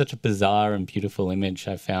such a bizarre and beautiful image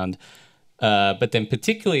I found. But then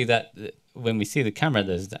particularly that when we see the camera,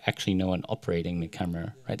 there's actually no one operating the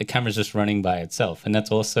camera, right? The camera's just running by itself. And that's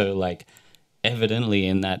also like evidently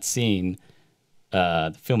in that scene,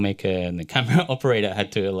 the filmmaker and the camera operator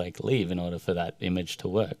had to like leave in order for that image to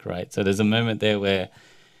work, right? So there's a moment there where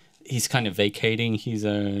he's kind of vacating his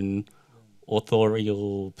own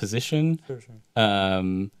authorial position.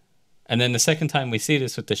 And then the second time we see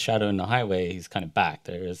this with the shadow in the highway, he's kind of back.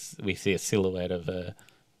 We see a silhouette of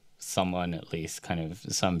someone, at least, kind of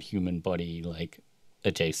some human body like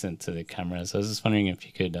adjacent to the camera. So I was just wondering if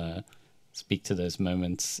you could speak to those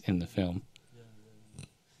moments in the film.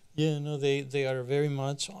 Yeah, no, they are very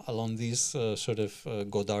much along this sort of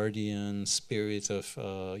Godardian spirit of,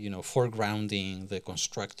 foregrounding the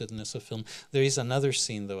constructedness of film. There is another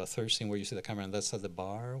scene, though, a third scene where you see the camera, and that's at the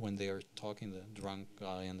bar when they are talking, the drunk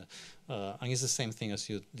guy, and it's the same thing as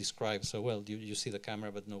you described. So, well, you see the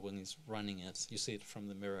camera, but no one is running it. You see it from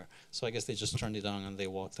the mirror. So I guess they just turned it on and they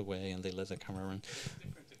walked away and they let the camera run.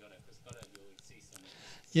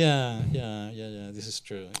 Yeah. This is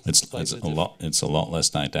true. It's a lot less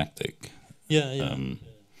didactic. Yeah.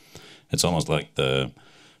 It's almost like the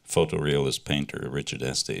photorealist painter Richard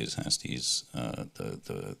Estes has these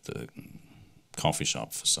the coffee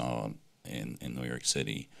shop facade in New York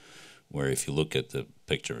City, where if you look at the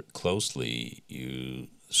picture closely, you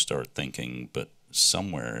start thinking, but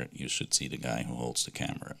somewhere you should see the guy who holds the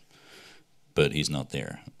camera. But he's not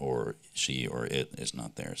there, or she or it is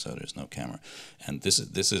not there, so there's no camera. And this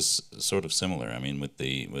is sort of similar. I mean, with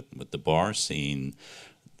the bar scene,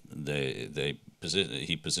 he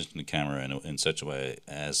positioned the camera in such a way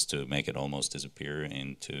as to make it almost disappear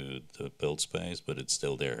into the build space, but it's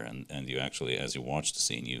still there. And you actually, as you watch the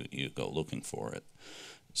scene, you go looking for it.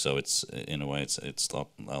 So it's in a way it's a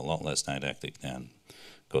lot less didactic than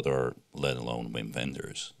Godard, let alone Wim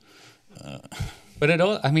Wenders. But it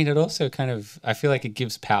also kind of, I feel like it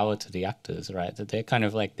gives power to the actors, right? That they're kind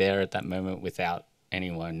of like there at that moment without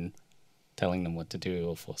anyone telling them what to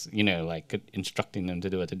do or like instructing them to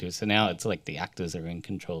do what to do. So now it's like the actors are in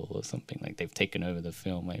control or something, like they've taken over the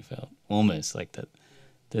film, I felt. Almost like that.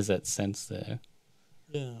 There's that sense there.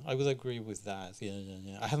 Yeah, I would agree with that.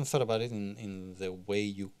 Yeah. I haven't thought about it in the way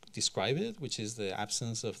you describe it, which is the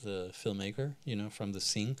absence of the filmmaker, from the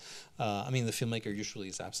scene. The filmmaker usually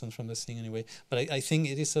is absent from the scene anyway. But I think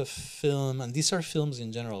it is a film, and these are films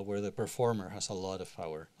in general where the performer has a lot of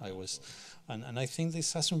power. And I think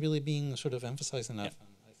this hasn't really been sort of emphasized enough.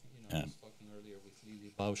 Yeah. I think, I was talking earlier with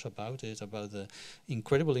Lili Bausch about the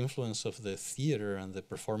incredible influence of the theater and the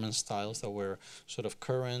performance styles that were sort of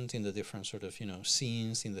current in the different sort of,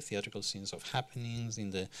 scenes, in the theatrical scenes of happenings, in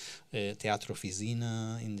the teatro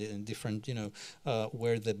oficina, in different,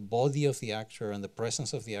 where the body of the actor and the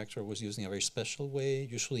presence of the actor was used in a very special way,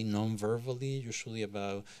 usually non-verbally, usually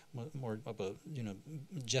about more about,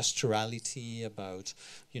 gesturality, about,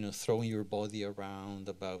 throwing your body around,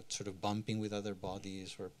 about sort of bumping with other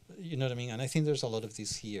bodies, or, you know what I mean? And I think there's a lot of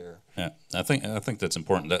this here. Yeah, I think that's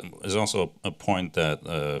important. That is also a point that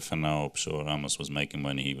Fernão Pessoa Ramos was making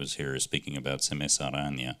when he was here speaking about Semessa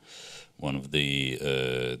Aranha, one of the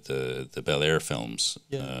Bel Air films,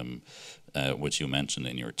 which you mentioned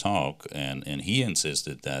in your talk, and he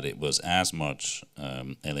insisted that it was as much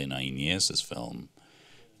Helena Inés's film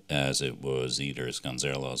as it was either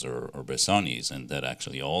Sganzerla's or Bressani's, and that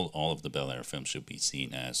actually all of the Bel Air films should be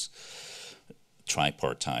seen as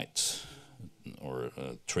tripartite or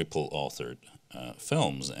triple authored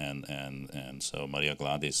films, and so Maria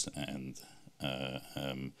Gladys and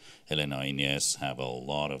Helena Inés have a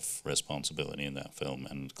lot of responsibility in that film,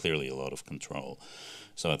 and clearly a lot of control.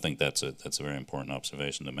 So I think that's a very important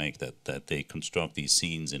observation to make, that they construct these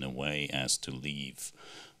scenes in a way as to leave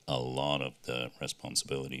a lot of the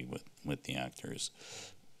responsibility with the actors,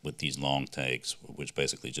 with these long takes, which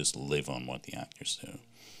basically just live on what the actors do.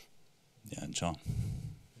 Yeah, John,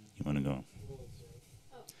 you want to go?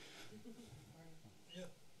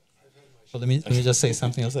 Well, let me just say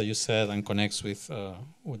something else that you said and connects with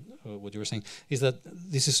what you were saying. Is that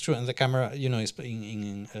this is true, and the camera, is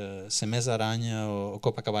in Semessa Aranha or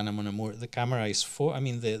Copacabana Mon Amour, the camera is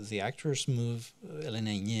the actors move,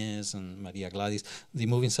 Helena Inés and Maria Gladys, they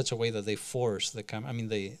move in such a way that they force the camera.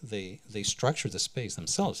 They structure the space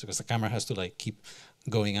themselves, because the camera has to keep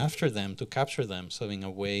going after them to capture them. So in a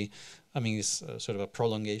way, it's sort of a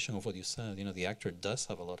prolongation of what you said. The actor does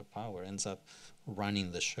have a lot of power, ends up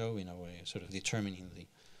running the show in a way, sort of determining the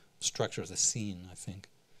structure of the scene, I think.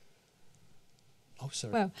 Oh,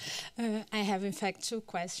 sorry. Well, I have in fact two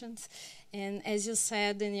questions. And as you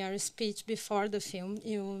said in your speech before the film,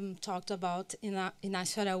 you talked about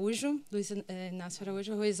Inácio Araújo, Inácio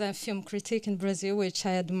Araújo, who is a film critic in Brazil, which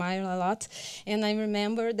I admire a lot. And I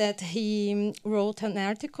remember that he wrote an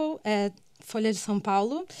article at Folha de São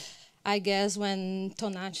Paulo, I guess when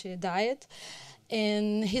Tonacci died.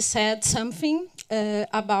 And he said something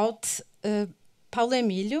about Paulo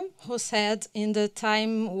Emílio, who said in the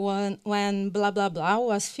time when Blah Blah Blah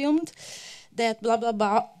was filmed, that Blah Blah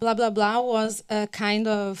Blah, Blah Blah Blah was a kind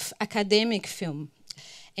of academic film.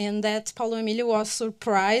 And that Paulo Emílio was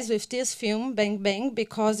surprised with this film, Bang Bang,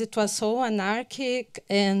 because it was so anarchic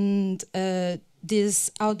and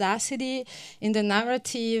this audacity in the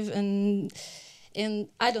narrative and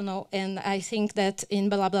I don't know, and I think that in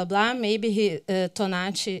Blah Blah Blah, maybe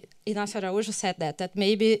Tonacci, Inácio Araújo said that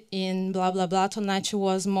maybe in Blah Blah Blah, Tonacci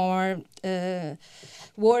was more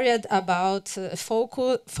worried about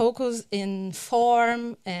focus in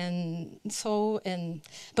form and so,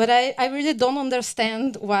 but I really don't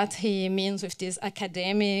understand what he means with this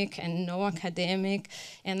academic and no academic,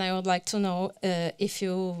 and I would like to know if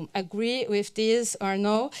you agree with this or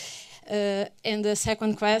no. And the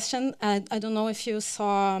second question, I don't know if you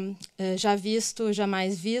saw Já Visto,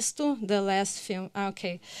 Jamais Visto, the last film.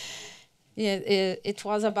 Okay. Yeah, it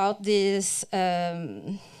was about this,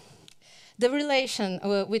 the relation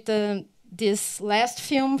with this last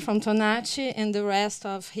film from Tonacci and the rest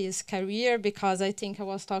of his career, because I think I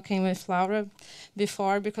was talking with Laura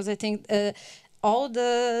before, because I think all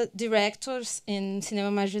the directors in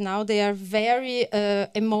Cinema Marginal, they are very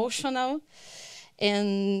emotional,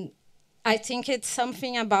 and I think it's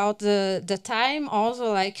something about the time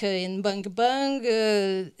also, like in Bang Bang,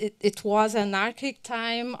 it was an anarchic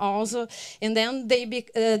time also, and then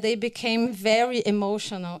they became very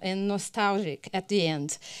emotional and nostalgic at the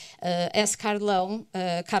end. As Carlos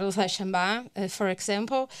Reichenbach, for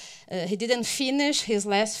example, he didn't finish his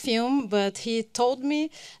last film, but he told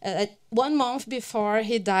me 1 month before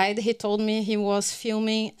he died, he told me he was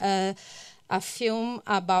filming a film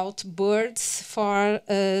about birds for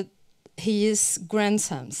his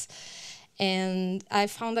grandsons. And I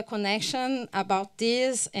found a connection about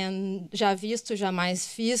this and Já Visto, Jamais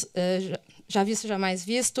Visto, Já Visto, Jamais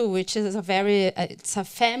Visto, which is it's a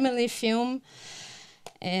family film.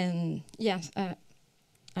 And yeah,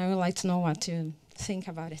 I would like to know what you think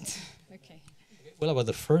about it. Okay. Well, about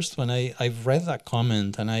the first one, I've read that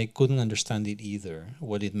comment and I couldn't understand it either,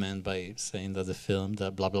 what it meant by saying that the film,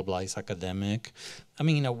 that blah, blah, blah, is academic. I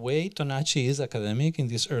mean, in a way, Tonacci is academic in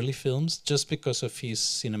these early films just because of his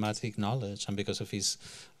cinematic knowledge and because of his,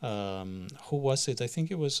 who was it? I think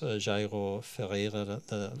it was Jairo Ferreira,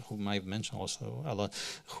 whom I've mentioned also a lot,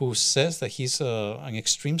 who says that he's an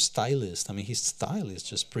extreme stylist. I mean, his style is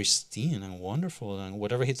just pristine and wonderful, and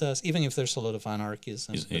whatever he does, even if there's a lot of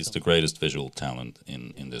anarchism. He's the greatest visual talent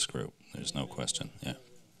in this group. There's no question, yeah.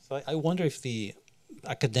 So I wonder if the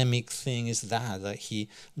academic thing is that he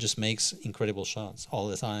just makes incredible shots all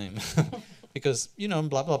the time. Because, you know,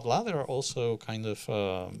 Blah, Blah, Blah, there are also kind of,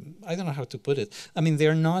 I don't know how to put it. I mean,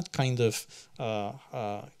 they're not kind of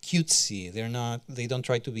cutesy. They don't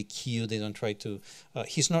try to be cute. They don't try to,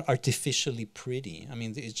 he's not artificially pretty. I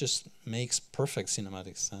mean, it just makes perfect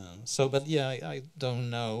cinematic sense. So, but yeah, I don't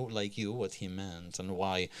know, like you, what he meant and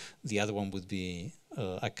why the other one would be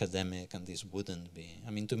academic and this wouldn't be.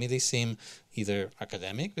 I mean, to me, they seem either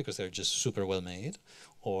academic because they're just super well made,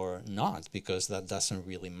 or not, because that doesn't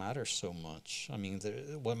really matter so much. I mean,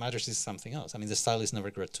 what matters is something else. I mean, the style is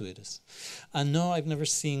never gratuitous. And no, I've never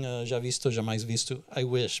seen Já Visto, Jamais Visto. I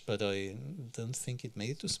wish, but I don't think it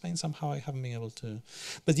made it to Spain somehow. I haven't been able to.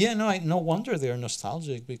 But yeah, no wonder they're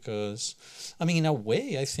nostalgic, because, I mean, in a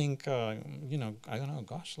way, I think, you know, I don't know,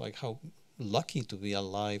 gosh, like how lucky to be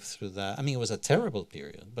alive through that. I mean, it was a terrible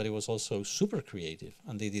period, but it was also super creative,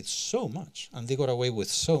 and they did so much, and they got away with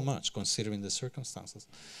so much considering the circumstances.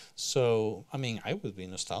 So, I mean, I would be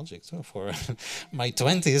nostalgic too for my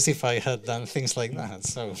 20s if I had done things like that.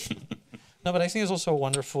 So, no, but I think it's also a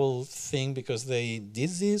wonderful thing because they did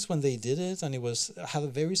this when they did it, and it had a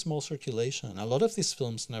very small circulation. A lot of these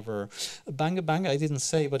films never, Bang Bang, I didn't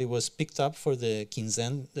say, but it was picked up for the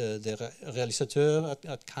Quinzaine de Réalisateur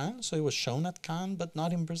at Cannes, so it was shown at Cannes, but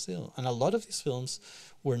not in Brazil. And a lot of these films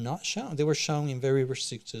were not shown. They were shown in very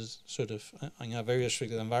restricted, sort of, in a very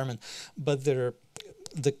restricted environment, but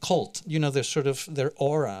the cult, you know, their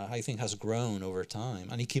aura, I think, has grown over time,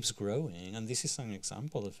 and it keeps growing, and this is an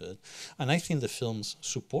example of it. And I think the films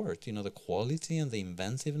support, you know, the quality and the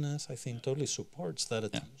inventiveness, I think, totally supports that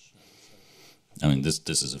attention. I mean, this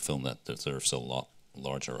is a film that deserves a lot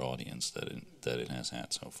larger audience that it has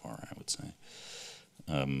had so far, I would say.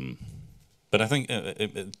 But I think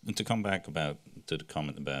to come back to the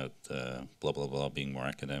comment about blah blah blah being more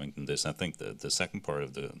academic than this, I think the second part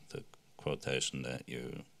of the quotation that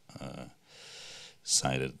you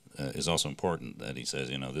cited is also important. That he says,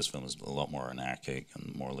 this film is a lot more anarchic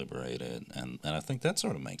and more liberated, and I think that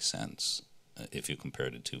sort of makes sense if you compare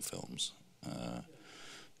the two films.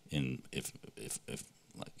 If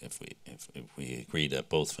we agree that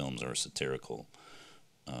both films are satirical,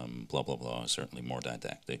 blah blah blah is certainly more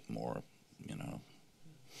didactic, more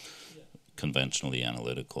conventionally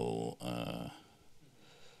analytical,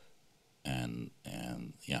 and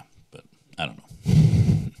yeah, but I don't know.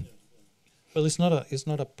 Well, it's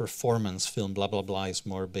not a performance film. Blah blah blah is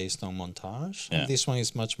more based on montage. Yeah. And this one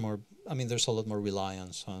is much more. I mean, there's a lot more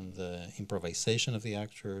reliance on the improvisation of the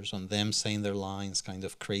actors, on them saying their lines kind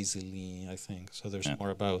of crazily, I think. So there's more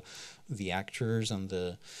about the actors and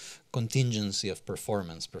the contingency of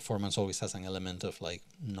performance. Performance always has an element of like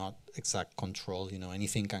not exact control,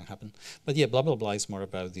 anything can happen. But yeah, blah, blah, blah is more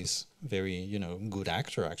about this very, good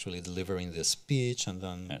actor actually delivering the speech and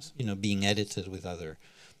then, being edited with other,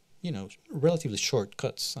 relatively short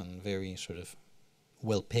cuts and very sort of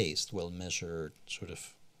well-paced, well-measured sort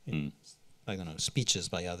of, I don't know, speeches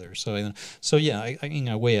by others. So yeah, in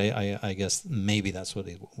a way, I guess maybe that's what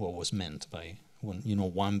was meant by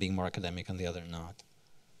one being more academic and the other not.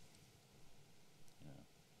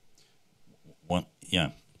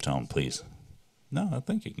 Yeah, Tom, please. No, I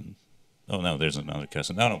think you can. Oh no, there's another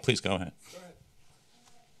question. No, please go ahead.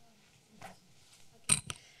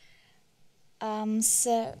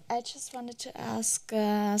 So I just wanted to ask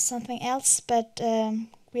something else, but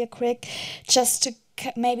real quick, just to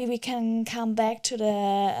maybe we can come back to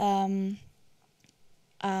the,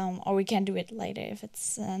 or we can do it later if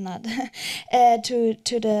it's not, to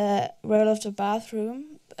the role of the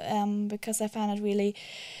bathroom, because I found it really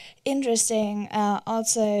interesting.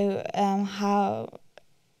 Also, how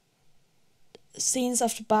scenes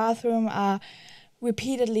of the bathroom are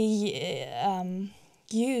repeatedly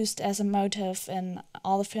used as a motive in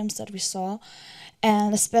all the films that we saw,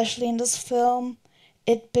 and especially in this film,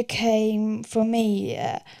 it became for me,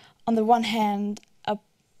 on the one hand,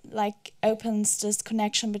 opens this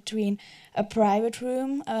connection between a private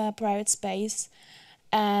room, a private space,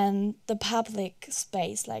 and the public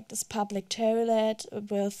space, like this public toilet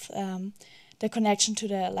with the connection to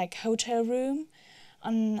the hotel room,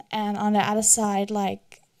 and on the other side,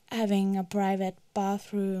 having a private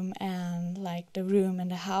bathroom and the room in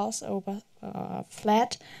the house or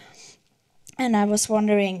flat. And I was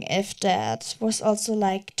wondering if that was also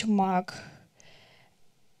to mark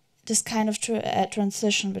this kind of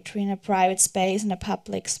transition between a private space and a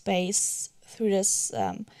public space through this,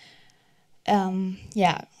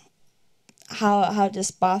 how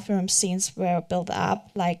this bathroom scenes were built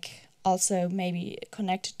up, also maybe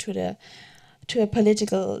connected to a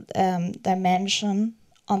political dimension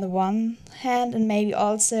on the one hand, and maybe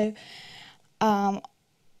also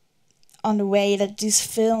on the way that these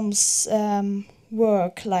films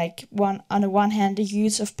work, on the one hand the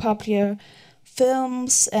use of popular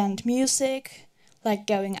films and music,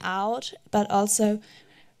 going out, but also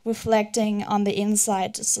reflecting on the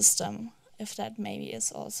inside system, if that maybe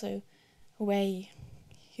is also a way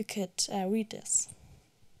you could read this.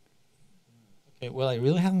 Well, I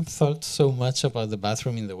really haven't thought so much about the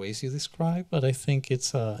bathroom in the ways you describe, but I think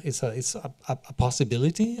it's a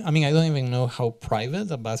possibility. I mean, I don't even know how private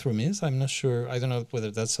a bathroom is. I'm not sure. I don't know whether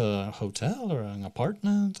that's a hotel or an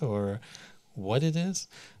apartment or what it is.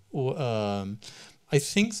 I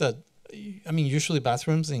think that, usually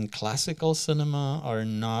bathrooms in classical cinema are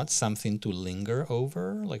not something to linger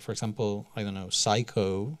over. Like, for example, I don't know,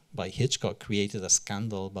 Psycho by Hitchcock created a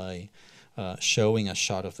scandal by showing a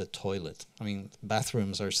shot of the toilet.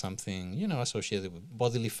 Bathrooms are something, associated with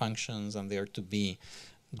bodily functions, and they are to be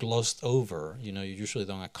glossed over. You usually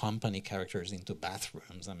don't accompany characters into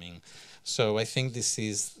bathrooms. So I think this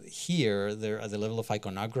is here, there at the level of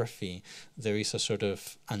iconography, there is a sort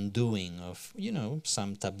of undoing of,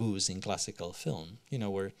 some taboos in classical film,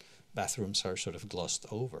 where bathrooms are sort of glossed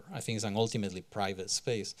over. I think it's an ultimately private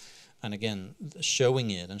space. And again, showing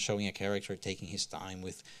it and showing a character taking his time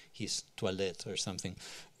with his toilet or something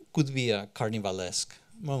could be a carnivalesque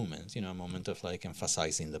moment, a moment of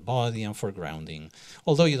emphasizing the body and foregrounding.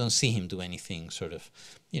 Although you don't see him do anything sort of,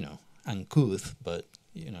 uncouth, but,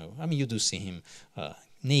 you do see him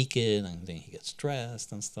naked, and then he gets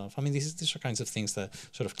dressed and stuff. These are kinds of things that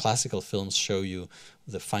sort of classical films show you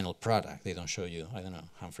the final product. They don't show you, I don't know,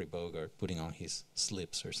 Humphrey Bogart putting on his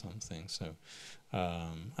slips or something. So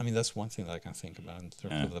I mean, that's one thing that I can think about in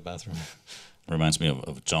terms of the bathroom. Reminds me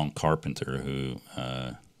of John Carpenter, who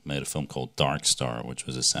made a film called Dark Star, which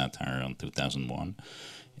was a satire on 2001.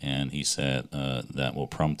 And he said that what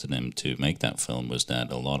prompted him to make that film was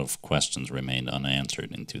that a lot of questions remained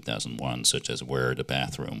unanswered in 2001, such as where the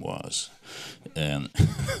bathroom was. And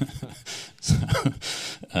so,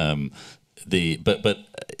 but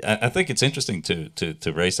I think it's interesting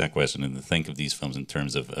to raise that question and to think of these films in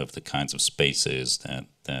terms of the kinds of spaces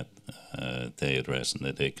that they address and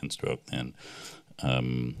that they construct. And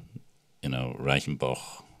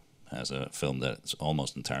Reichenbach has a film that's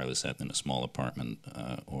almost entirely set in a small apartment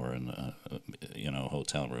or in a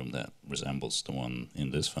hotel room that resembles the one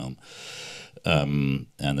in this film, and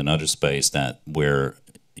another space that where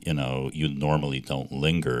you normally don't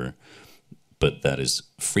linger, but that is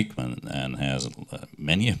frequent and has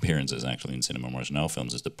many appearances actually in Cinema Marginal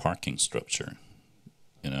films, is the parking structure.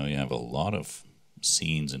 You have a lot of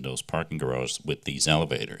scenes in those parking garages with these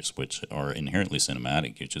elevators, which are inherently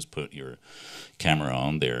cinematic. You just put your camera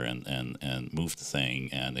on there and move the thing,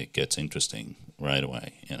 and it gets interesting right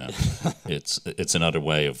away. It's another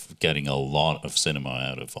way of getting a lot of cinema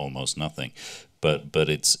out of almost nothing. But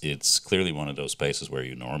it's clearly one of those spaces where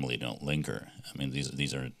you normally don't linger. I mean,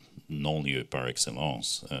 these are non-lieu par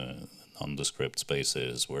excellence, nondescript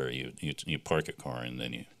spaces where you park a car and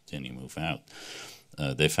then you move out.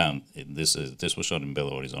 They found this was shot in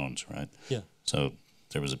Belo Horizonte, right? Yeah. So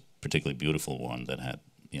there was a particularly beautiful one that had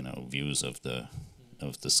views of the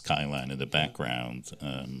skyline in the background.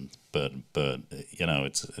 But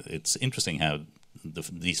it's interesting how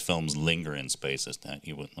these films linger in spaces that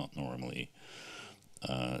you would not normally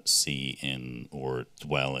see in or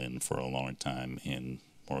dwell in for a long time in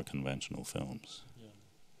more conventional films.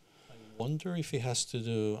 I wonder if it has to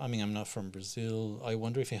do, I mean, I'm not from Brazil, I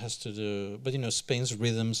wonder if it has to do, but Spain's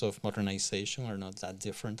rhythms of modernization are not that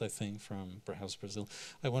different, I think, from perhaps Brazil.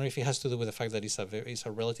 I wonder if it has to do with the fact that it's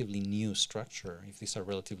a relatively new structure, if these are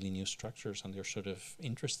relatively new structures and they're sort of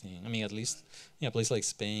interesting. I mean, at least, a place like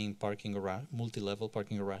Spain, multi-level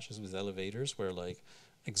parking garages with elevators were like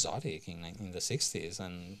exotic in the 60s,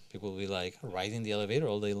 and people will be like riding the elevator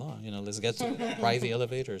all day long. Let's get to ride the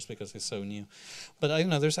elevators because it's so new. But I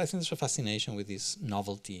think there's a fascination with this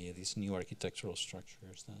novelty, these new architectural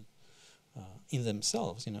structures that in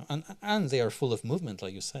themselves, and they are full of movement,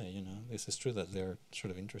 like you say. This is true that they're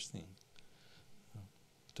sort of interesting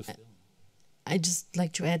to film. I just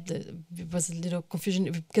like to add that it was a little confusion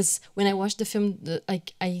because when I watched the film,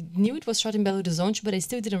 I knew it was shot in Belo Horizonte, but I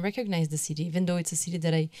still didn't recognize the city, even though it's a city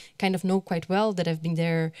that I kind of know quite well, that I've been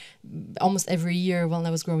there almost every year while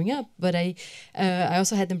I was growing up. But I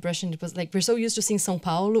also had the impression it was like we're so used to seeing São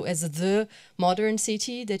Paulo as the modern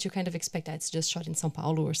city that you kind of expect that it's just shot in São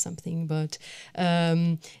Paulo or something. But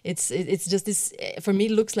it's just this, for me,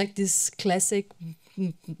 it looks like this classic,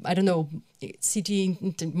 I don't know, city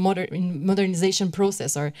modernization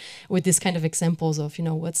process, or with this kind of examples of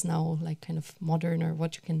what's now like kind of modern or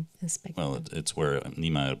what you can expect. Well, it's where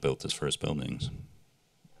Niemeyer built his first buildings.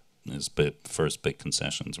 His first big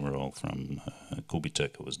concessions were all from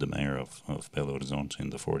Kubitschek, who was the mayor of Belo Horizonte in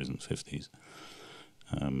the 40s and 50s.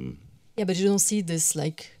 Yeah, but you don't see this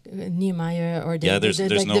like Niemeyer or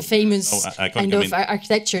the famous kind of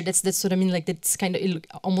architecture. That's what I mean. Like that's kind of, it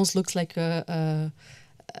almost looks like a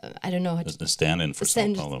I don't know. A stand-in for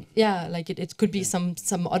São Paulo. Yeah, like it could be some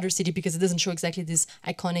other city, because it doesn't show exactly these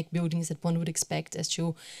iconic buildings that one would expect as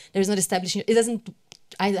to. There's not establishing. It doesn't.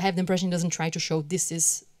 I have the impression it doesn't try to show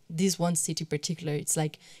this one city particular. It's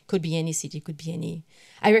like could be any city, could be any.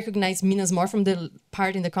 I recognize Minas more from the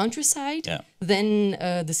part in the countryside than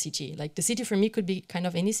the city. Like the city for me could be kind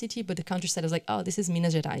of any city, but the countryside was like, oh, this is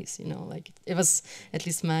Minas Gerais. Like it was at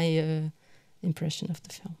least my impression of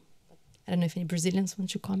the film. I don't know if any Brazilians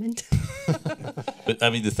want to comment. But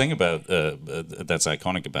I mean, the thing about that's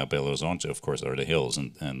iconic about Belo Horizonte, of course, are the hills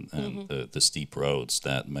and the steep roads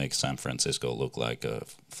that make San Francisco look like a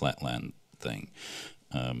flatland thing.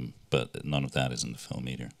 But none of that is in the film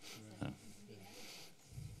either.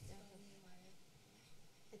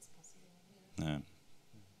 Yeah.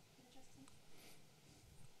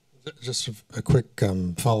 Just a quick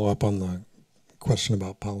follow-up on the question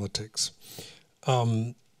about politics.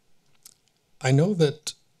 I know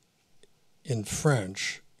that in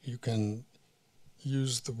French, you can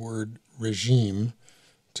use the word regime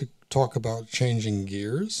to talk about changing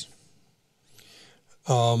gears.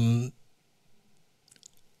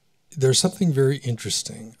 There's something very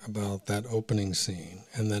interesting about that opening scene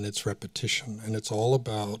and then its repetition. And it's all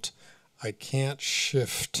about, I can't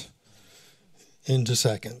shift into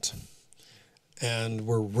second. And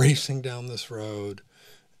we're racing down this road.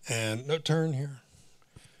 And no, turn here.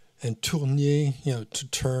 And tourner, you know, to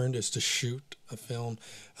turn is to shoot a film.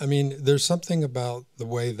 I mean, there's something about the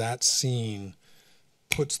way that scene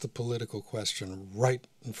puts the political question right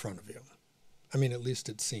in front of you. I mean, at least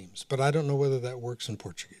it seems. But I don't know whether that works in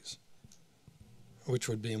Portuguese, which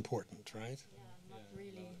would be important, right? Yeah, not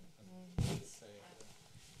really.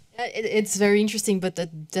 It's very interesting, but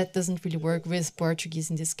that doesn't really work with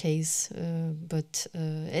Portuguese in this case. But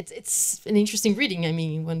it's an interesting reading. I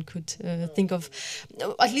mean, one could think of,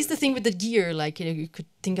 at least the thing with the gear, like you could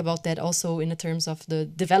think about that also in the terms of the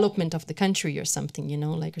development of the country or something, you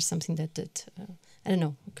know, like or something that I don't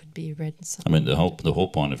know, could be read. I mean, the whole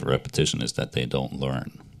point of repetition is that they don't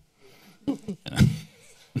learn.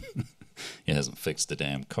 He hasn't fixed the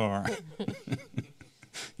damn car.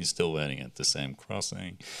 He's still waiting at the same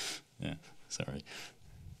crossing. Yeah, sorry.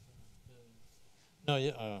 No,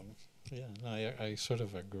 I sort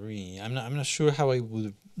of agree. I'm not sure how I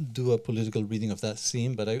would do a political reading of that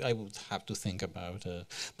scene, but I would have to think about it.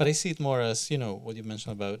 But I see it more as, you know, what you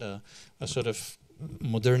mentioned about a sort of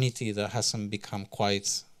modernity that hasn't become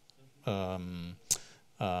quite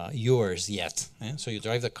yours yet. So you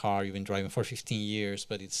drive the car, you've been driving for 15 years,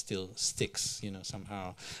 but it still sticks, you know,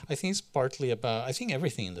 somehow. I think it's partly about, I think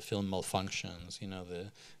everything in the film malfunctions, you know,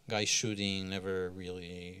 the guy shooting never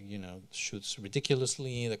really, you know, shoots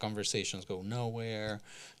ridiculously, the conversations go nowhere,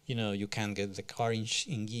 you know, you can't get the car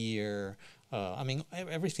in gear. I mean,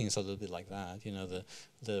 everything's a little bit like that. You know,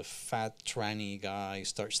 the fat tranny guy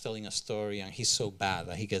starts telling a story, and he's so bad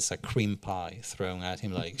that he gets a cream pie thrown at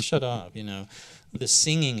him. Like, shut up! You know, the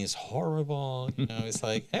singing is horrible. You know, it's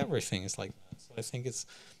like everything is like that. So I think it's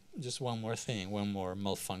just one more thing, one more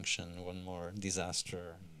malfunction, one more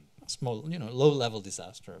disaster, a small, you know, low-level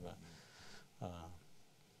disaster,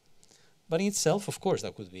 but in itself, of course,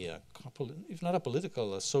 that could be a, if not a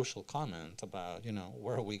political, a social comment about, you know,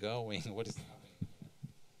 where are we going? What is happening?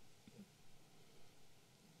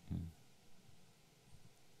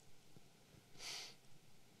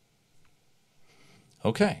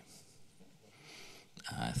 Okay.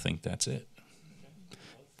 I think that's it.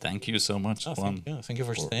 Thank you so much, Juan. Thank you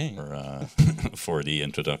for staying. For the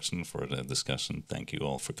introduction, for the discussion. Thank you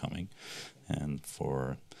all for coming and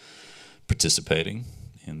for participating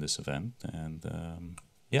in this event. And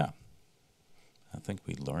yeah, I think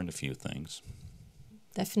we learned a few things.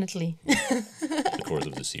 Definitely. In the course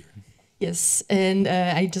of this year. Yes, and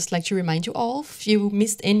I'd just like to remind you all, if you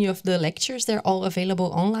missed any of the lectures, they're all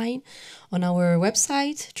available online on our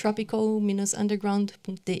website,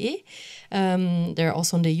 tropico-underground.de. They're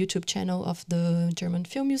also on the YouTube channel of the German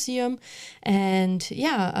Film Museum. And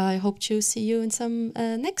yeah, I hope to see you in some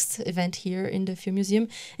next event here in the Film Museum.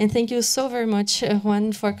 And thank you so very much,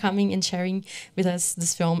 Juan, for coming and sharing with us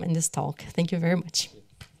this film and this talk. Thank you very much.